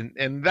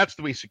and that's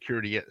the way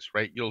security is,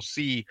 right? You'll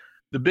see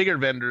the bigger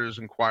vendors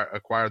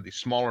acquire these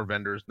smaller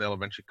vendors, and they'll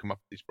eventually come up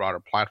with these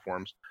broader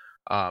platforms.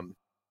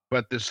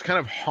 But this kind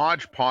of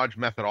hodgepodge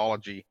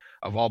methodology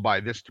of I'll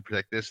buy this to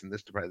protect this and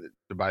this to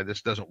buy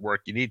this doesn't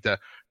work. You need to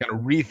kind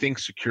of rethink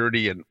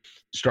security and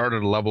start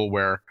at a level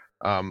where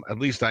at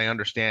least I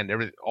understand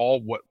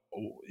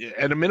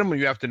at a minimum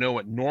you have to know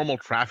what normal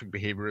traffic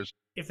behavior is.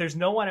 If there's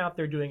no one out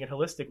there doing it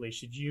holistically,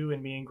 should you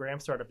and me and Graham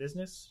start a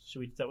business? Should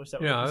we? Is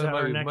that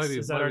our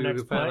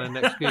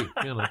next gig?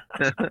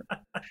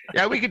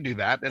 Yeah, we could do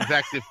that. In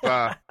fact, if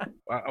I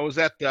was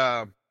at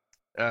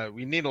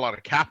we need a lot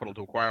of capital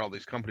to acquire all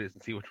these companies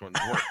and see which ones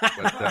work.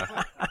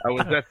 But I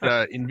was at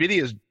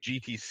NVIDIA's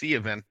GTC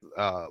event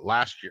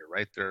last year,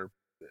 right?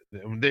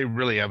 They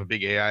really have a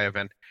big AI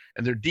event,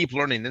 and their Deep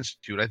Learning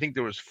Institute. I think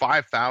there was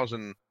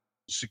 5,000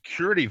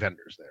 security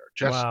vendors there,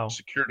 just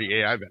security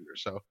AI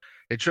vendors. So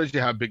it shows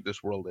you how big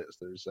this world is.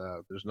 There's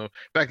no. In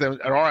fact, at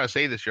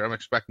RSA this year, I'm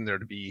expecting there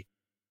to be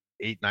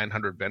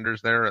 800-900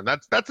 vendors there, and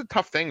that's a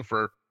tough thing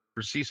for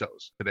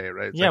CISOs today,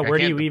 right? It's where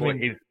do you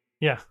even?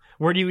 Yeah.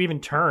 Where do you even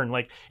turn?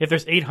 Like, if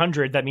there's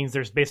 800, that means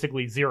there's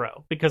basically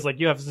zero because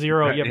you have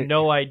zero, you have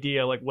no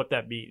idea what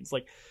that means.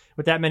 Like,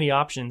 with that many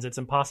options, it's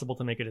impossible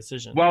to make a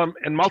decision. Well,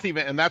 and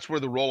that's where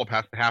the roll-up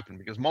has to happen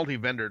because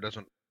multi-vendor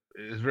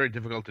is very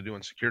difficult to do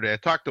in security. I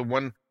talked to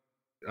one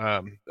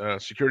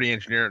security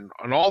engineer,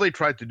 and all they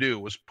tried to do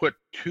was put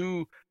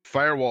 2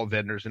 firewall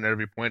vendors in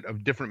every point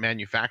of different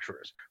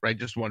manufacturers, right?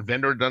 Just one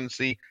vendor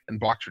redundancy and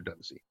box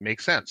redundancy.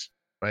 Makes sense,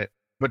 right?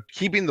 But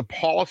keeping the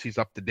policies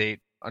up to date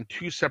on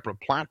 2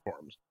 separate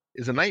platforms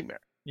is a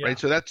nightmare, right?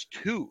 So that's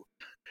 2,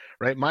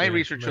 right? My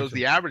research shows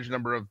the average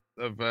number of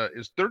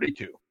is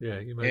 32.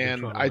 Yeah,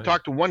 and I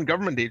talked to one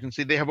government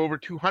agency; they have over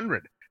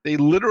 200. They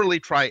literally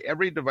try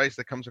every device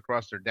that comes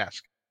across their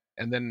desk,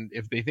 and then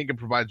if they think it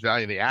provides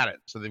value, they add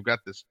it. So they've got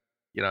this.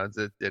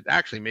 It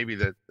actually maybe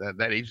that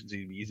agency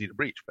would be easy to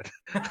breach, but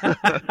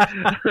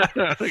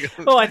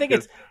well, I think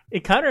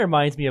it kind of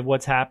reminds me of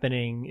what's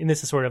happening, and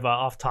this is sort of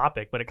off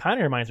topic, but it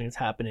kind of reminds me of what's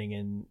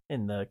happening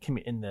in the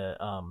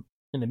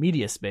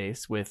media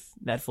space with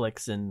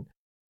Netflix and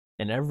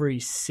every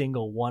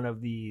single one of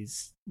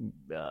these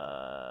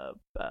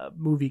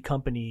movie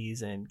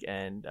companies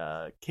and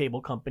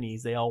cable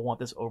companies. They all want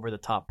this over the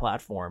top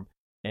platform.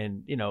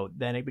 And,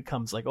 then it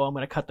becomes like, I'm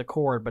going to cut the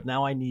cord, but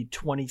now I need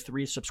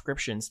 23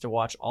 subscriptions to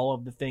watch all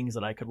of the things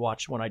that I could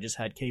watch when I just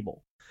had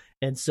cable.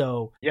 And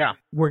so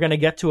we're going to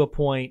get to a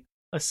point,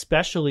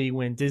 especially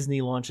when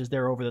Disney launches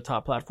their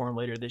over-the-top platform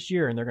later this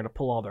year, and they're going to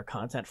pull all their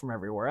content from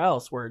everywhere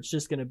else, where it's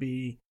just going to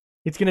be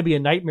a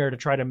nightmare to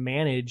try to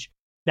manage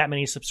that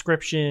many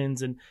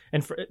subscriptions. And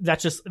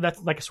that's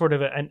like a sort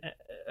of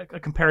a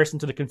comparison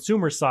to the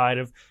consumer side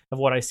of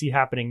what I see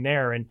happening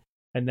there.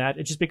 And that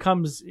it just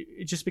becomes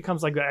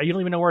like you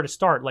don't even know where to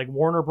start. Like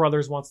Warner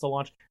Brothers wants to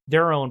launch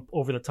their own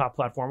over the top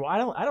platform. Well,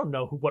 I don't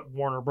know what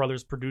Warner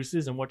Brothers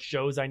produces and what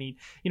shows I need.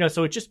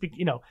 So it just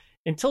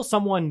until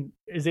someone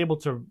is able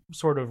to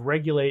sort of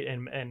regulate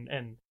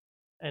and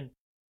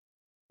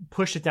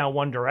push it down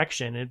one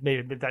direction. And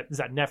maybe is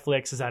that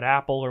Netflix, is that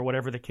Apple, or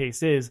whatever the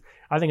case is.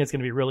 I think it's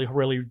going to be really,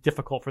 really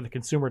difficult for the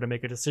consumer to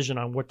make a decision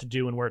on what to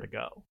do and where to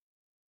go.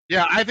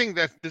 Yeah, I think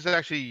that this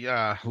actually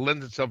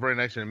lends itself very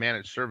nicely to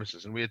managed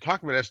services. And we had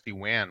talked about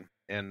SD-WAN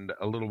and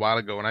a little while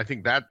ago, and I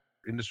think that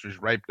industry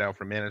is ripe now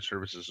for managed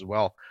services as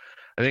well.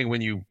 I think when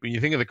you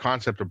think of the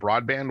concept of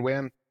broadband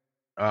WAN,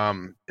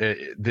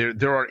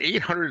 there are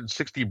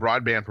 860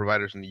 broadband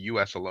providers in the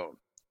U.S. alone,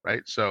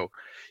 right? So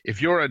if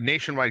you're a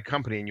nationwide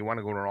company and you want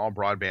to go to an all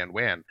broadband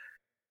WAN,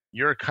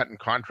 you're cutting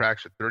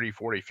contracts with 30,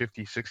 40,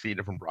 50, 60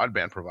 different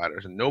broadband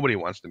providers, and nobody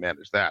wants to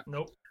manage that.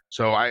 Nope.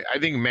 So I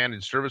think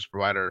managed service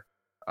provider,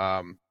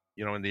 in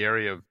the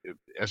area of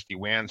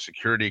SD-WAN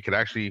security, could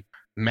actually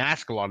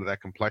mask a lot of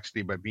that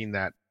complexity by being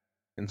that,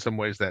 in some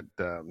ways, that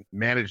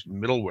managed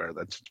middleware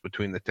that's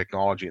between the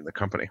technology and the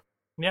company.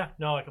 Yeah,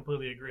 no, I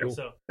completely agree. Cool.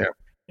 So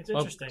it's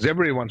interesting. Because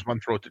everybody wants one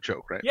throat to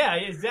choke, right? Yeah,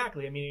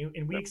 exactly. I mean,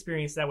 and we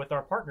experience that with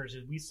our partners.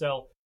 Is we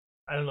sell,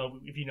 I don't know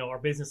if you know our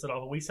business at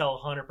all, but we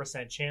sell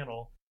 100%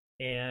 channel,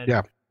 and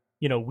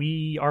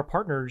our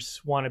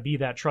partners want to be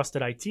that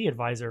trusted IT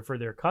advisor for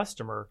their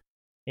customer.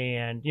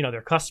 And,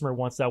 their customer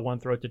wants that one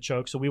throat to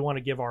choke. So we want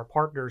to give our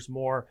partners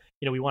more,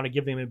 we want to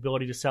give them the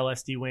ability to sell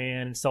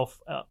SD-WAN and sell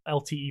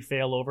LTE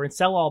failover and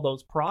sell all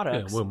those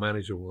products. Yeah, we'll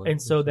manage all that.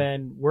 And so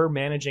then we're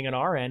managing on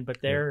our end,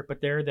 but they're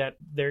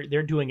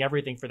doing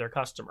everything for their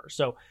customers.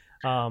 So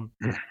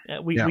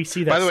we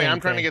see that. By the way, I'm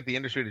trying to get the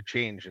industry to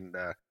change and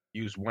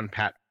use one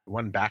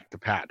back to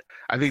pat.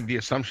 I think the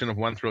assumption of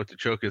one throat to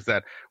choke is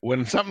that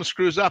when something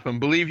screws up, and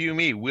believe you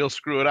me, we'll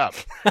screw it up.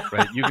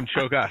 Right? You can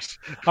choke us.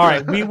 All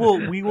right, we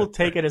will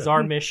take it as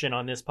our mission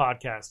on this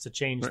podcast to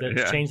change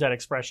that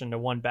expression to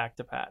one back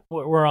to pat.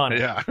 We're on it.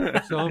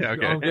 Yeah. So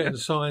I'm getting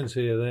signs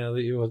here now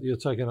that you're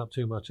taking up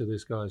too much of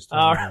this guy's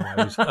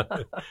time.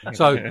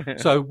 Right.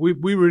 So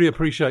we really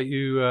appreciate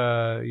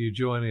you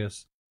joining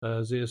us.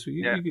 Zeus,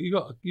 you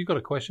got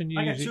a question?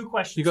 I got two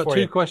questions. You got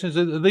two questions.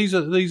 These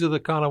are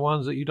the kind of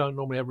ones that you don't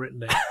normally have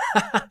written down.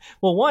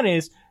 Well, one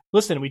is,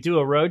 listen, we do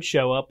a road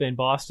show up in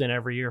Boston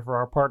every year for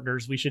our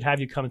partners. We should have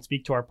you come and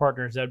speak to our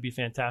partners. That would be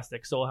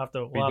fantastic. So we'll have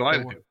to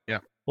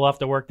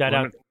work that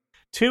out.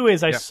 Two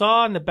is, I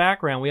saw in the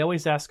background, we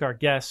always ask our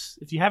guests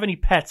if you have any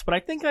pets, but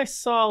I think I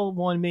saw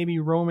one maybe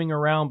roaming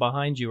around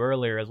behind you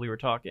earlier as we were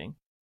talking.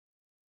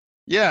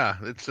 Yeah,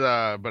 it's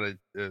but I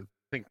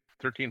think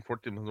 13,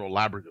 14-month-old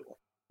Labradoodle.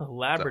 A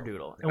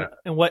Labradoodle. So,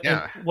 and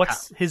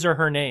what's his or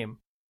her name?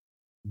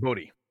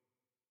 Bodhi.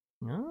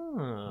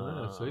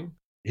 Oh, see?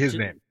 His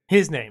name.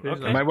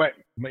 Okay. My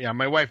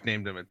wife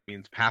named him. It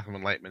means path of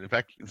enlightenment. In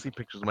fact, you can see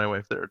pictures of my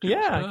wife there too.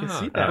 Yeah, I can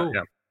see that. Cool.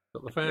 Got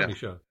the family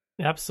show.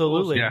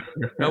 Absolutely. Awesome.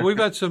 Yeah. Now, we've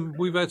had some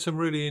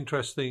really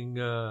interesting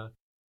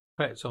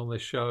pets on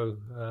this show.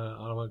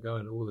 I won't go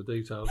into all the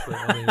details, but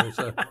I mean,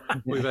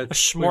 we've had a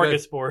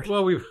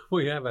smorgasbord.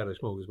 We have had a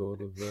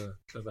smorgasbord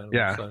of animals.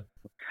 Yeah. So.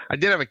 I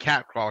did have a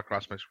cat crawl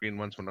across my screen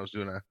once when I was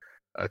doing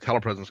a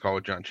telepresence call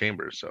with John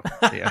Chambers. So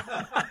yeah,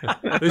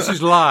 This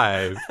is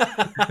live.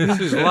 This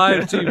is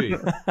live TV.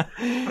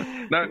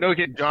 No,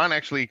 John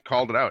actually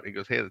called it out. He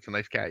goes, "Hey, that's a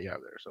nice cat you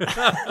have there." So.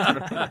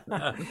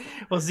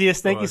 Well,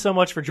 Zeus, thank you so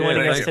much for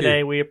joining us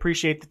today. We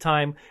appreciate the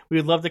time. We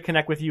would love to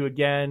connect with you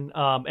again,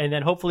 and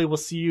then hopefully we'll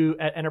see you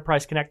at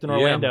Enterprise Connect in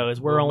Orlando,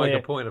 as we're only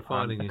make a point of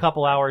finding a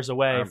couple hours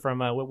away from.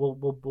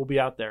 We'll be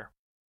out there.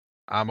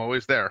 I'm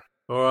always there.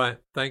 All right.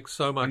 Thanks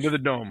so much. Into the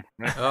dome.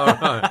 All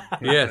right.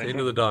 Yes,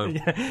 into the dome.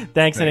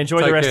 Thanks, and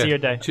enjoy the rest of your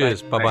day.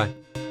 Cheers. Bye-bye.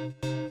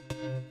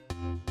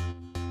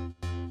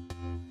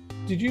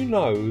 Did you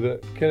know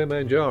that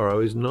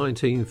Kilimanjaro is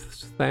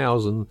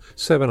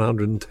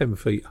 19,710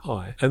 feet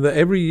high, and that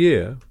every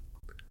year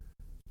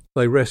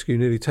they rescue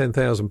nearly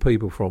 10,000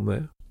 people from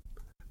there,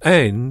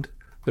 and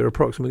there are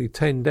approximately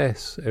 10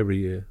 deaths every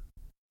year?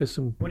 There's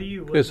some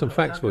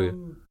facts for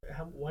you.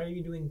 Why are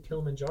you doing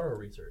Kilimanjaro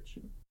research?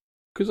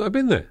 Because I've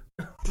been there.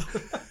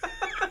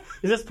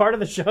 Is this part of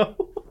the show?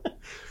 All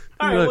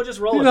right, we'll just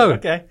roll it.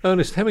 Okay.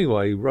 Ernest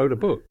Hemingway wrote a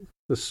book,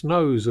 The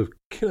Snows of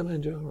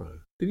Kilimanjaro.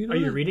 Did you know? Are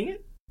you reading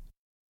it?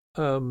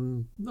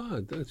 No,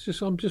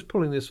 I'm just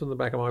pulling this from the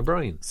back of my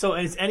brain. So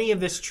is any of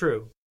this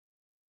true?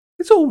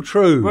 It's all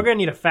true. We're going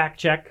to need a fact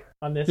check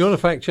on this. You want a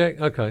fact check?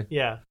 Okay.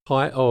 Yeah.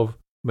 Height of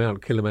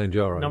Mount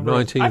Kilimanjaro. I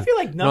feel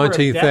like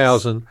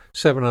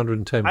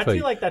 19,710 feet. I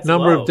feel like that's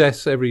number low. of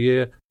deaths every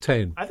year,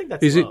 10. I think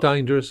that's Is low. it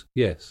dangerous?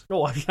 Yes.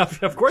 No,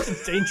 of course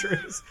it's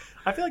dangerous.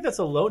 I feel like that's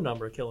a low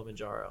number,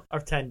 Kilimanjaro,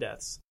 of 10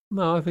 deaths.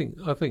 No, I think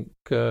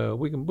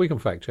we can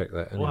fact check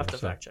that. Anyway, we'll have to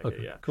fact check it.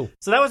 Yeah. Cool.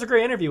 So that was a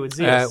great interview with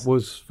Zeus. It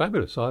was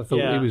fabulous. I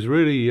thought he was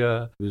really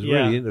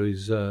really into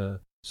his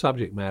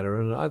subject matter,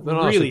 and I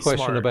asked a question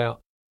smart.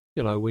 About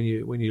when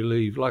you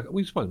leave. Like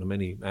we've spoken to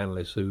many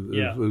analysts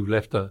who've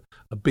left a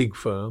big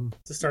firm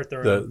to start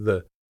their own.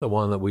 The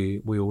one that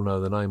we all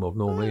know the name of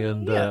normally,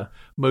 and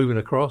moving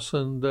across,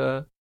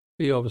 and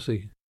he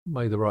obviously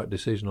made the right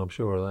decision. I'm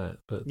sure of that.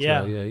 But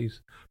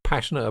he's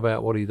passionate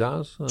about what he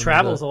does. And,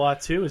 travels a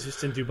lot too. Is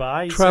just in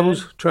Dubai.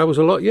 Travels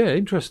a lot. Yeah,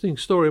 interesting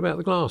story about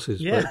the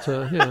glasses. Yeah, but,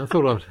 I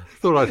thought I'd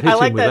hit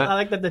him with that. I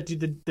like that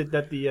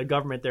the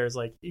government there is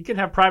like you can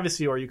have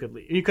privacy or you could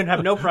leave. You can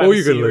have no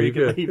privacy or you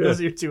can leave. Those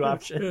are your two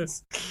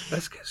options. Yeah.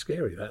 That's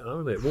scary, that,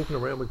 isn't it? Walking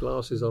around with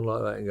glasses on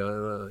like that and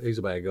going, "He's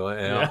a bad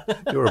guy out.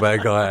 You're a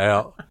bad guy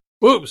out.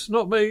 Whoops,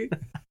 not me."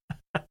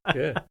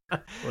 Yeah.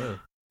 Wow.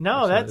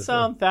 No, that's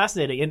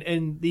fascinating,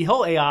 and the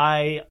whole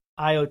AI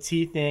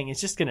IoT thing is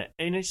just gonna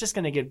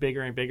get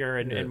bigger and bigger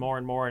and more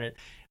and more. To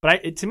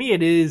me,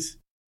 it is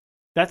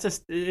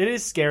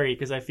scary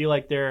because I feel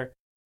like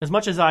as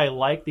much as I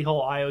like the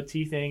whole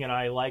IoT thing and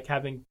I like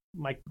having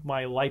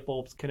my light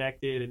bulbs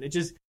connected, and it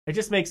just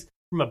makes,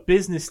 from a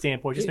business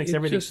standpoint, it makes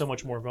everything so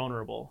much more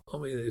vulnerable. I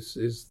mean,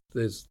 there's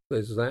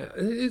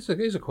that.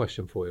 Here's a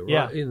question for you,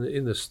 right? Yeah.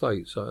 In the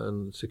States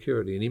and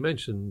security, and he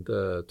mentioned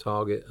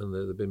Target, and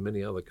there have been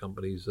many other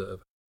companies that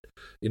have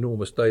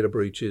enormous data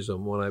breaches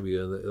and what have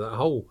you, and that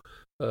whole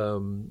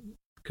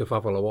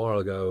kerfuffle a while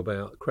ago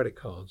about credit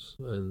cards,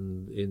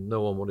 and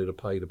no one wanted to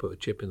pay to put a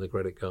chip in the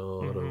credit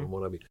card and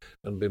what have you,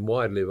 and been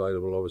widely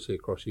available, obviously,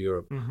 across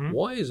Europe.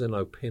 Why is there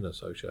no PIN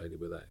associated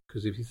with that?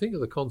 Because if you think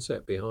of the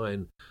concept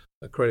behind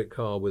a credit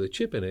card with a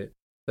chip in it,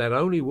 that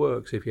only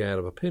works if you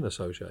have a PIN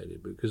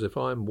associated. Because if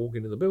I'm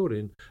walking in the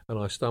building and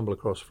I stumble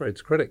across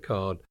Fred's credit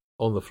card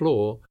on the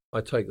floor,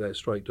 I take that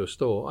straight to a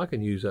store. I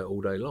can use that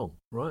all day long,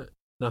 right?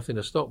 Nothing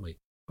to stop me.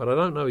 But I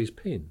don't know his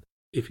PIN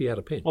if he had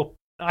a PIN. Well,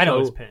 I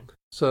know his PIN.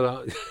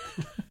 So,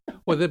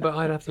 but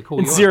I'd have to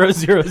call you.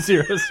 It's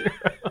 0000.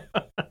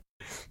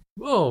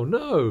 Oh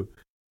no!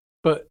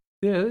 But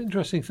yeah,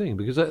 interesting thing,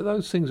 because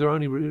those things are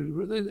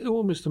only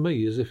almost to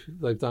me as if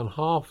they've done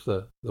half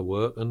the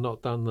work and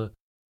not done the.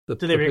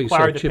 Do they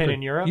require the PIN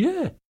in Europe?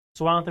 Yeah.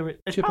 So why don't they?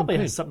 It probably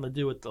has something to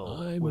do with the.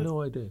 I have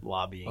no idea.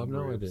 Lobbying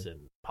groups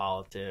and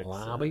politics.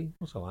 Lobby?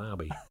 What's a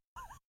lobby?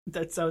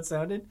 That's how it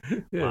sounded.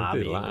 Yeah,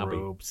 lobbying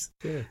groups.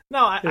 Yeah.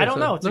 No, I don't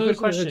know. It's a good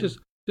question.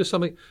 Just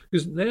something,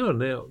 because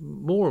now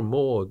more and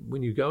more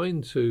when you go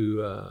into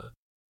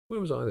where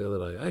was I the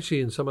other day?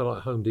 Actually, in somewhere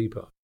like Home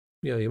Depot,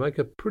 you make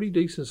a pretty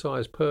decent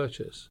sized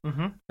purchase,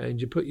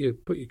 and you put your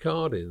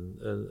card in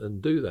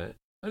and do that.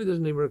 And it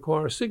doesn't even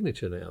require a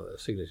signature now. A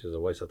signature is a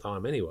waste of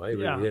time anyway.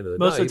 Yeah. At the end of the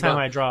Most day. of the time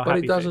I draw a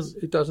happy face.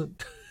 It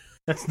doesn't.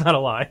 That's not a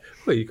lie.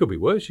 Well, you could be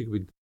worse. You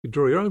could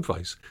draw your own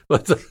face.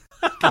 But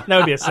that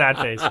would be a sad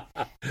face.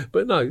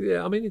 But no,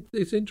 yeah, I mean,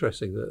 it's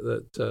interesting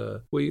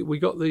that we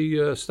got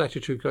the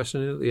statutory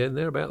question in at the end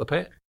there about the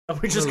pet. Are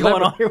we just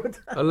going on here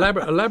with that? A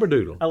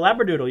labradoodle. A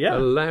labradoodle, yeah. A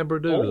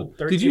labradoodle.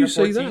 Oh, did you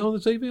see that on the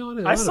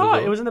TV? I saw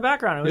it. It was in the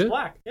background. It was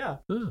black. Yeah.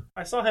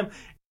 I saw him.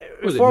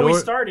 Before we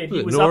started,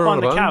 he was up on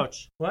the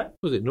couch. What?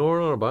 Was it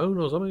Nora on a bone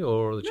or something?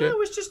 Or on the chair? No, it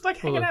was just like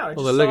hanging out.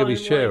 On the leg of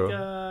his chair.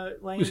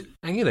 He was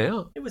hanging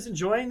out. It was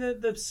enjoying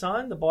the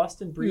sun, the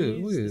Boston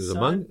breeze. Was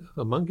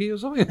a monkey or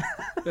something?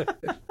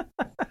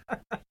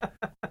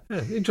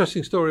 Yeah,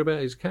 interesting story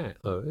about his cat,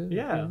 though.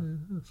 Yeah.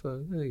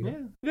 So, there you go.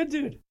 Yeah, good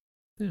dude.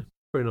 Yeah,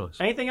 very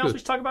nice. Anything else we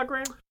should talk about,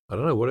 Graham? I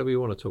don't know, whatever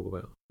you want to talk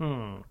about.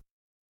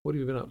 What have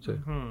you been up to?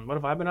 What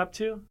have I been up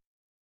to?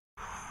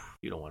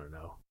 You don't want to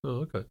know.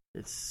 Oh, okay.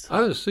 It's I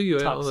don't see you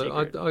out on the.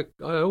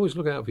 I always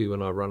look out for you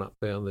when I run up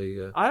down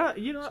the. I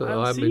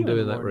haven't been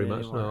doing that very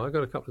much. Anymore. No, I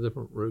got a couple of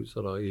different routes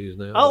that I use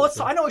now. Oh,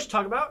 I know what you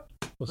talk about.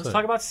 Let's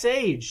talk about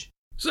Sage.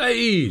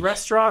 Sage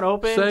Restaurant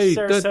open,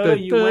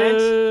 Sarasota. You went.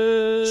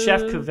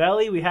 Chef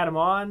Cavelli, we had him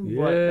on.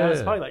 Yeah. That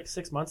was probably like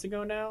 6 months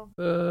ago now.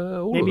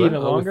 Maybe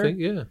even longer. I would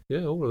think.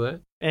 Yeah, all of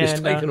that. And,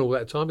 it's taken all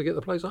that time to get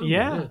the place open.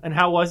 Yeah. And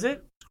how was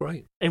it? It's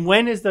great. And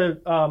when is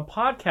the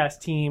podcast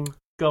team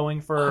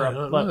going for a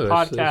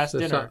podcast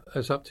dinner?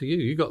 It's up to you.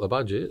 You got the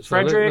budget. So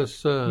Frederick,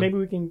 maybe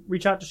we can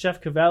reach out to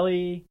Chef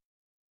Cavelli,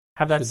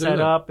 have that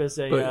set up as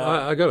a. But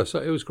I got to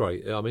say, it was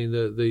great. I mean,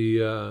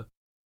 the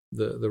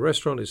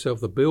restaurant itself,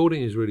 the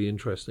building is really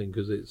interesting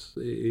because it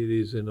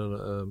is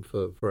in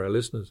for our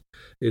listeners,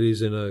 it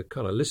is in a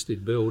kind of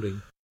listed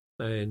building.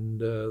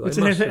 And it's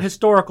a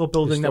historical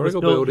building that was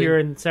built here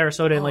in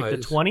Sarasota in the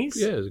 20s.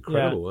 Yeah, it's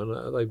incredible,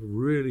 and they've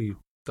really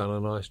done a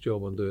nice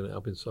job on doing it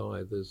up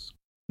inside.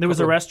 There was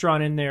a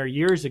restaurant in there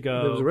years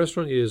ago. There was a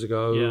restaurant years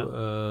ago,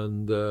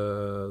 and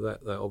that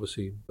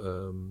obviously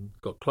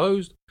got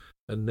closed.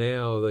 And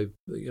now they've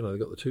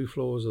got the 2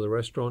 floors of the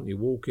restaurant. You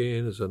walk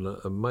in, there's an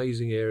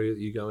amazing area that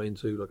you go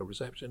into, like a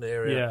reception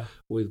area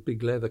with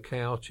big leather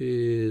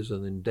couches,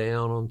 and then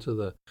down onto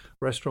the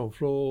restaurant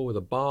floor with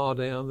a bar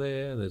down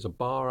there, and there's a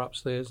bar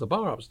upstairs. The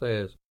bar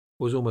upstairs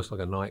was almost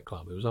like a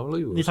nightclub. It was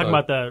unbelievable. You're talking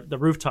about the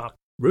rooftop.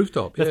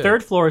 Rooftop, The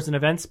 3rd floor is an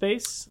event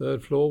space.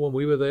 3rd floor, when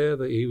we were there,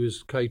 that he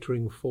was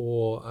catering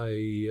for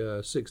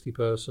a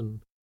 60-person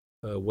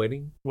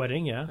wedding.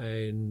 Yeah.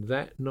 And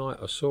that night,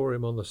 I saw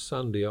him on the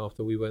Sunday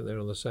after we went there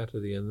on the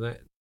Saturday, and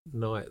that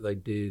night they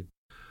did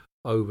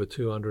over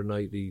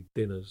 280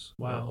 dinners.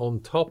 Wow. On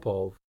top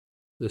of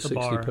the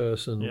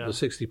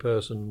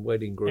 60-person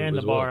wedding group and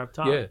as the bar well. up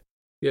top.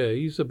 Yeah,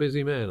 he's a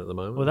busy man at the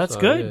moment. Well, that's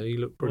good. Yeah, he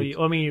looked pretty.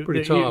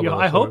 Pretty tired.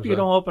 I hope you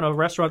don't open a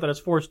restaurant that has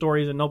 4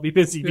 stories and don't be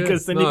busy,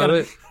 because then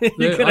you're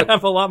gonna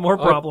have a lot more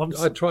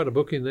problems. I tried to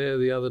book in there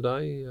the other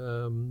day.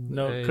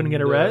 Couldn't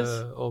get a res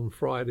on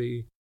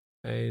Friday,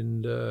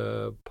 and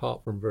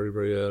apart from very,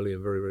 very early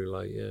and very, very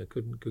late,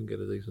 couldn't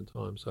get a decent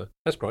time. So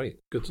that's great.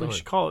 Good sign. You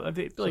should call it. I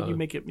feel like you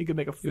could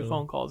make a few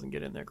phone calls and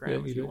get in there,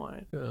 Graham, if you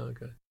wanted. Yeah,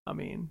 okay. I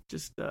mean,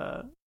 just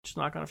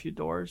knock on a few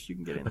doors. You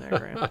can get in there,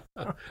 Graham.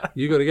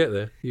 You got to get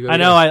there. I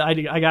know.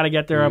 I got to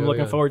get there. I'm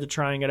looking forward to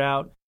trying it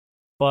out.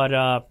 But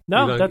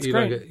that's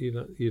great. You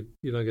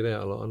don't get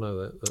out a lot. I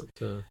know that.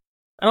 But,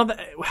 I don't.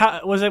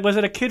 Was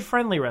it a kid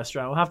friendly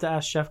restaurant? We'll have to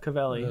ask Chef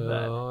Cavelli.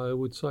 I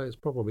would say it's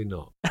probably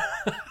not.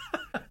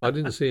 I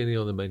didn't see any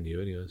on the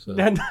menu anyway. So.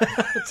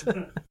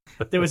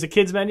 There was a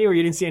kids menu, or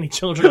you didn't see any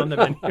children on the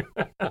menu?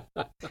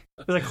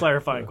 It was a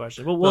clarifying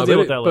question. We'll deal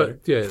with that later.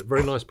 But yeah,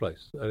 very nice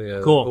place.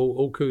 Cool.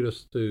 All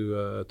kudos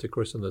to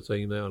Chris and the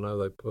team there. I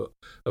know they put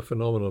a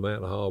phenomenal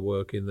amount of hard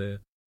work in there,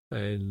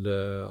 and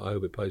I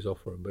hope it pays off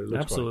for them. But it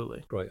looks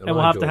absolutely great. And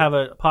we'll have to have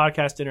a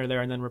podcast dinner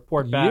there and then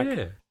report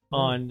back.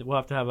 on. We'll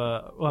have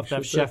to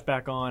have Chef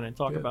back on and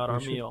talk about our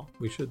meal.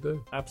 We should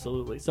do.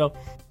 Absolutely. So,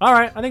 all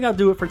right, I think I'll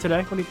do it for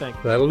today. What do you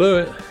think? That'll do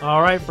it.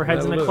 All right, for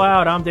Heads in the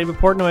Cloud, I'm David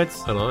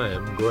Portnowitz. And I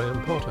am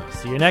Graham Potter.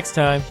 See you next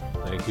time.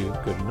 Thank you.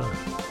 Good night.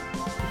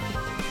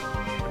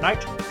 Good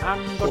night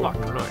and good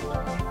luck. Good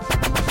night.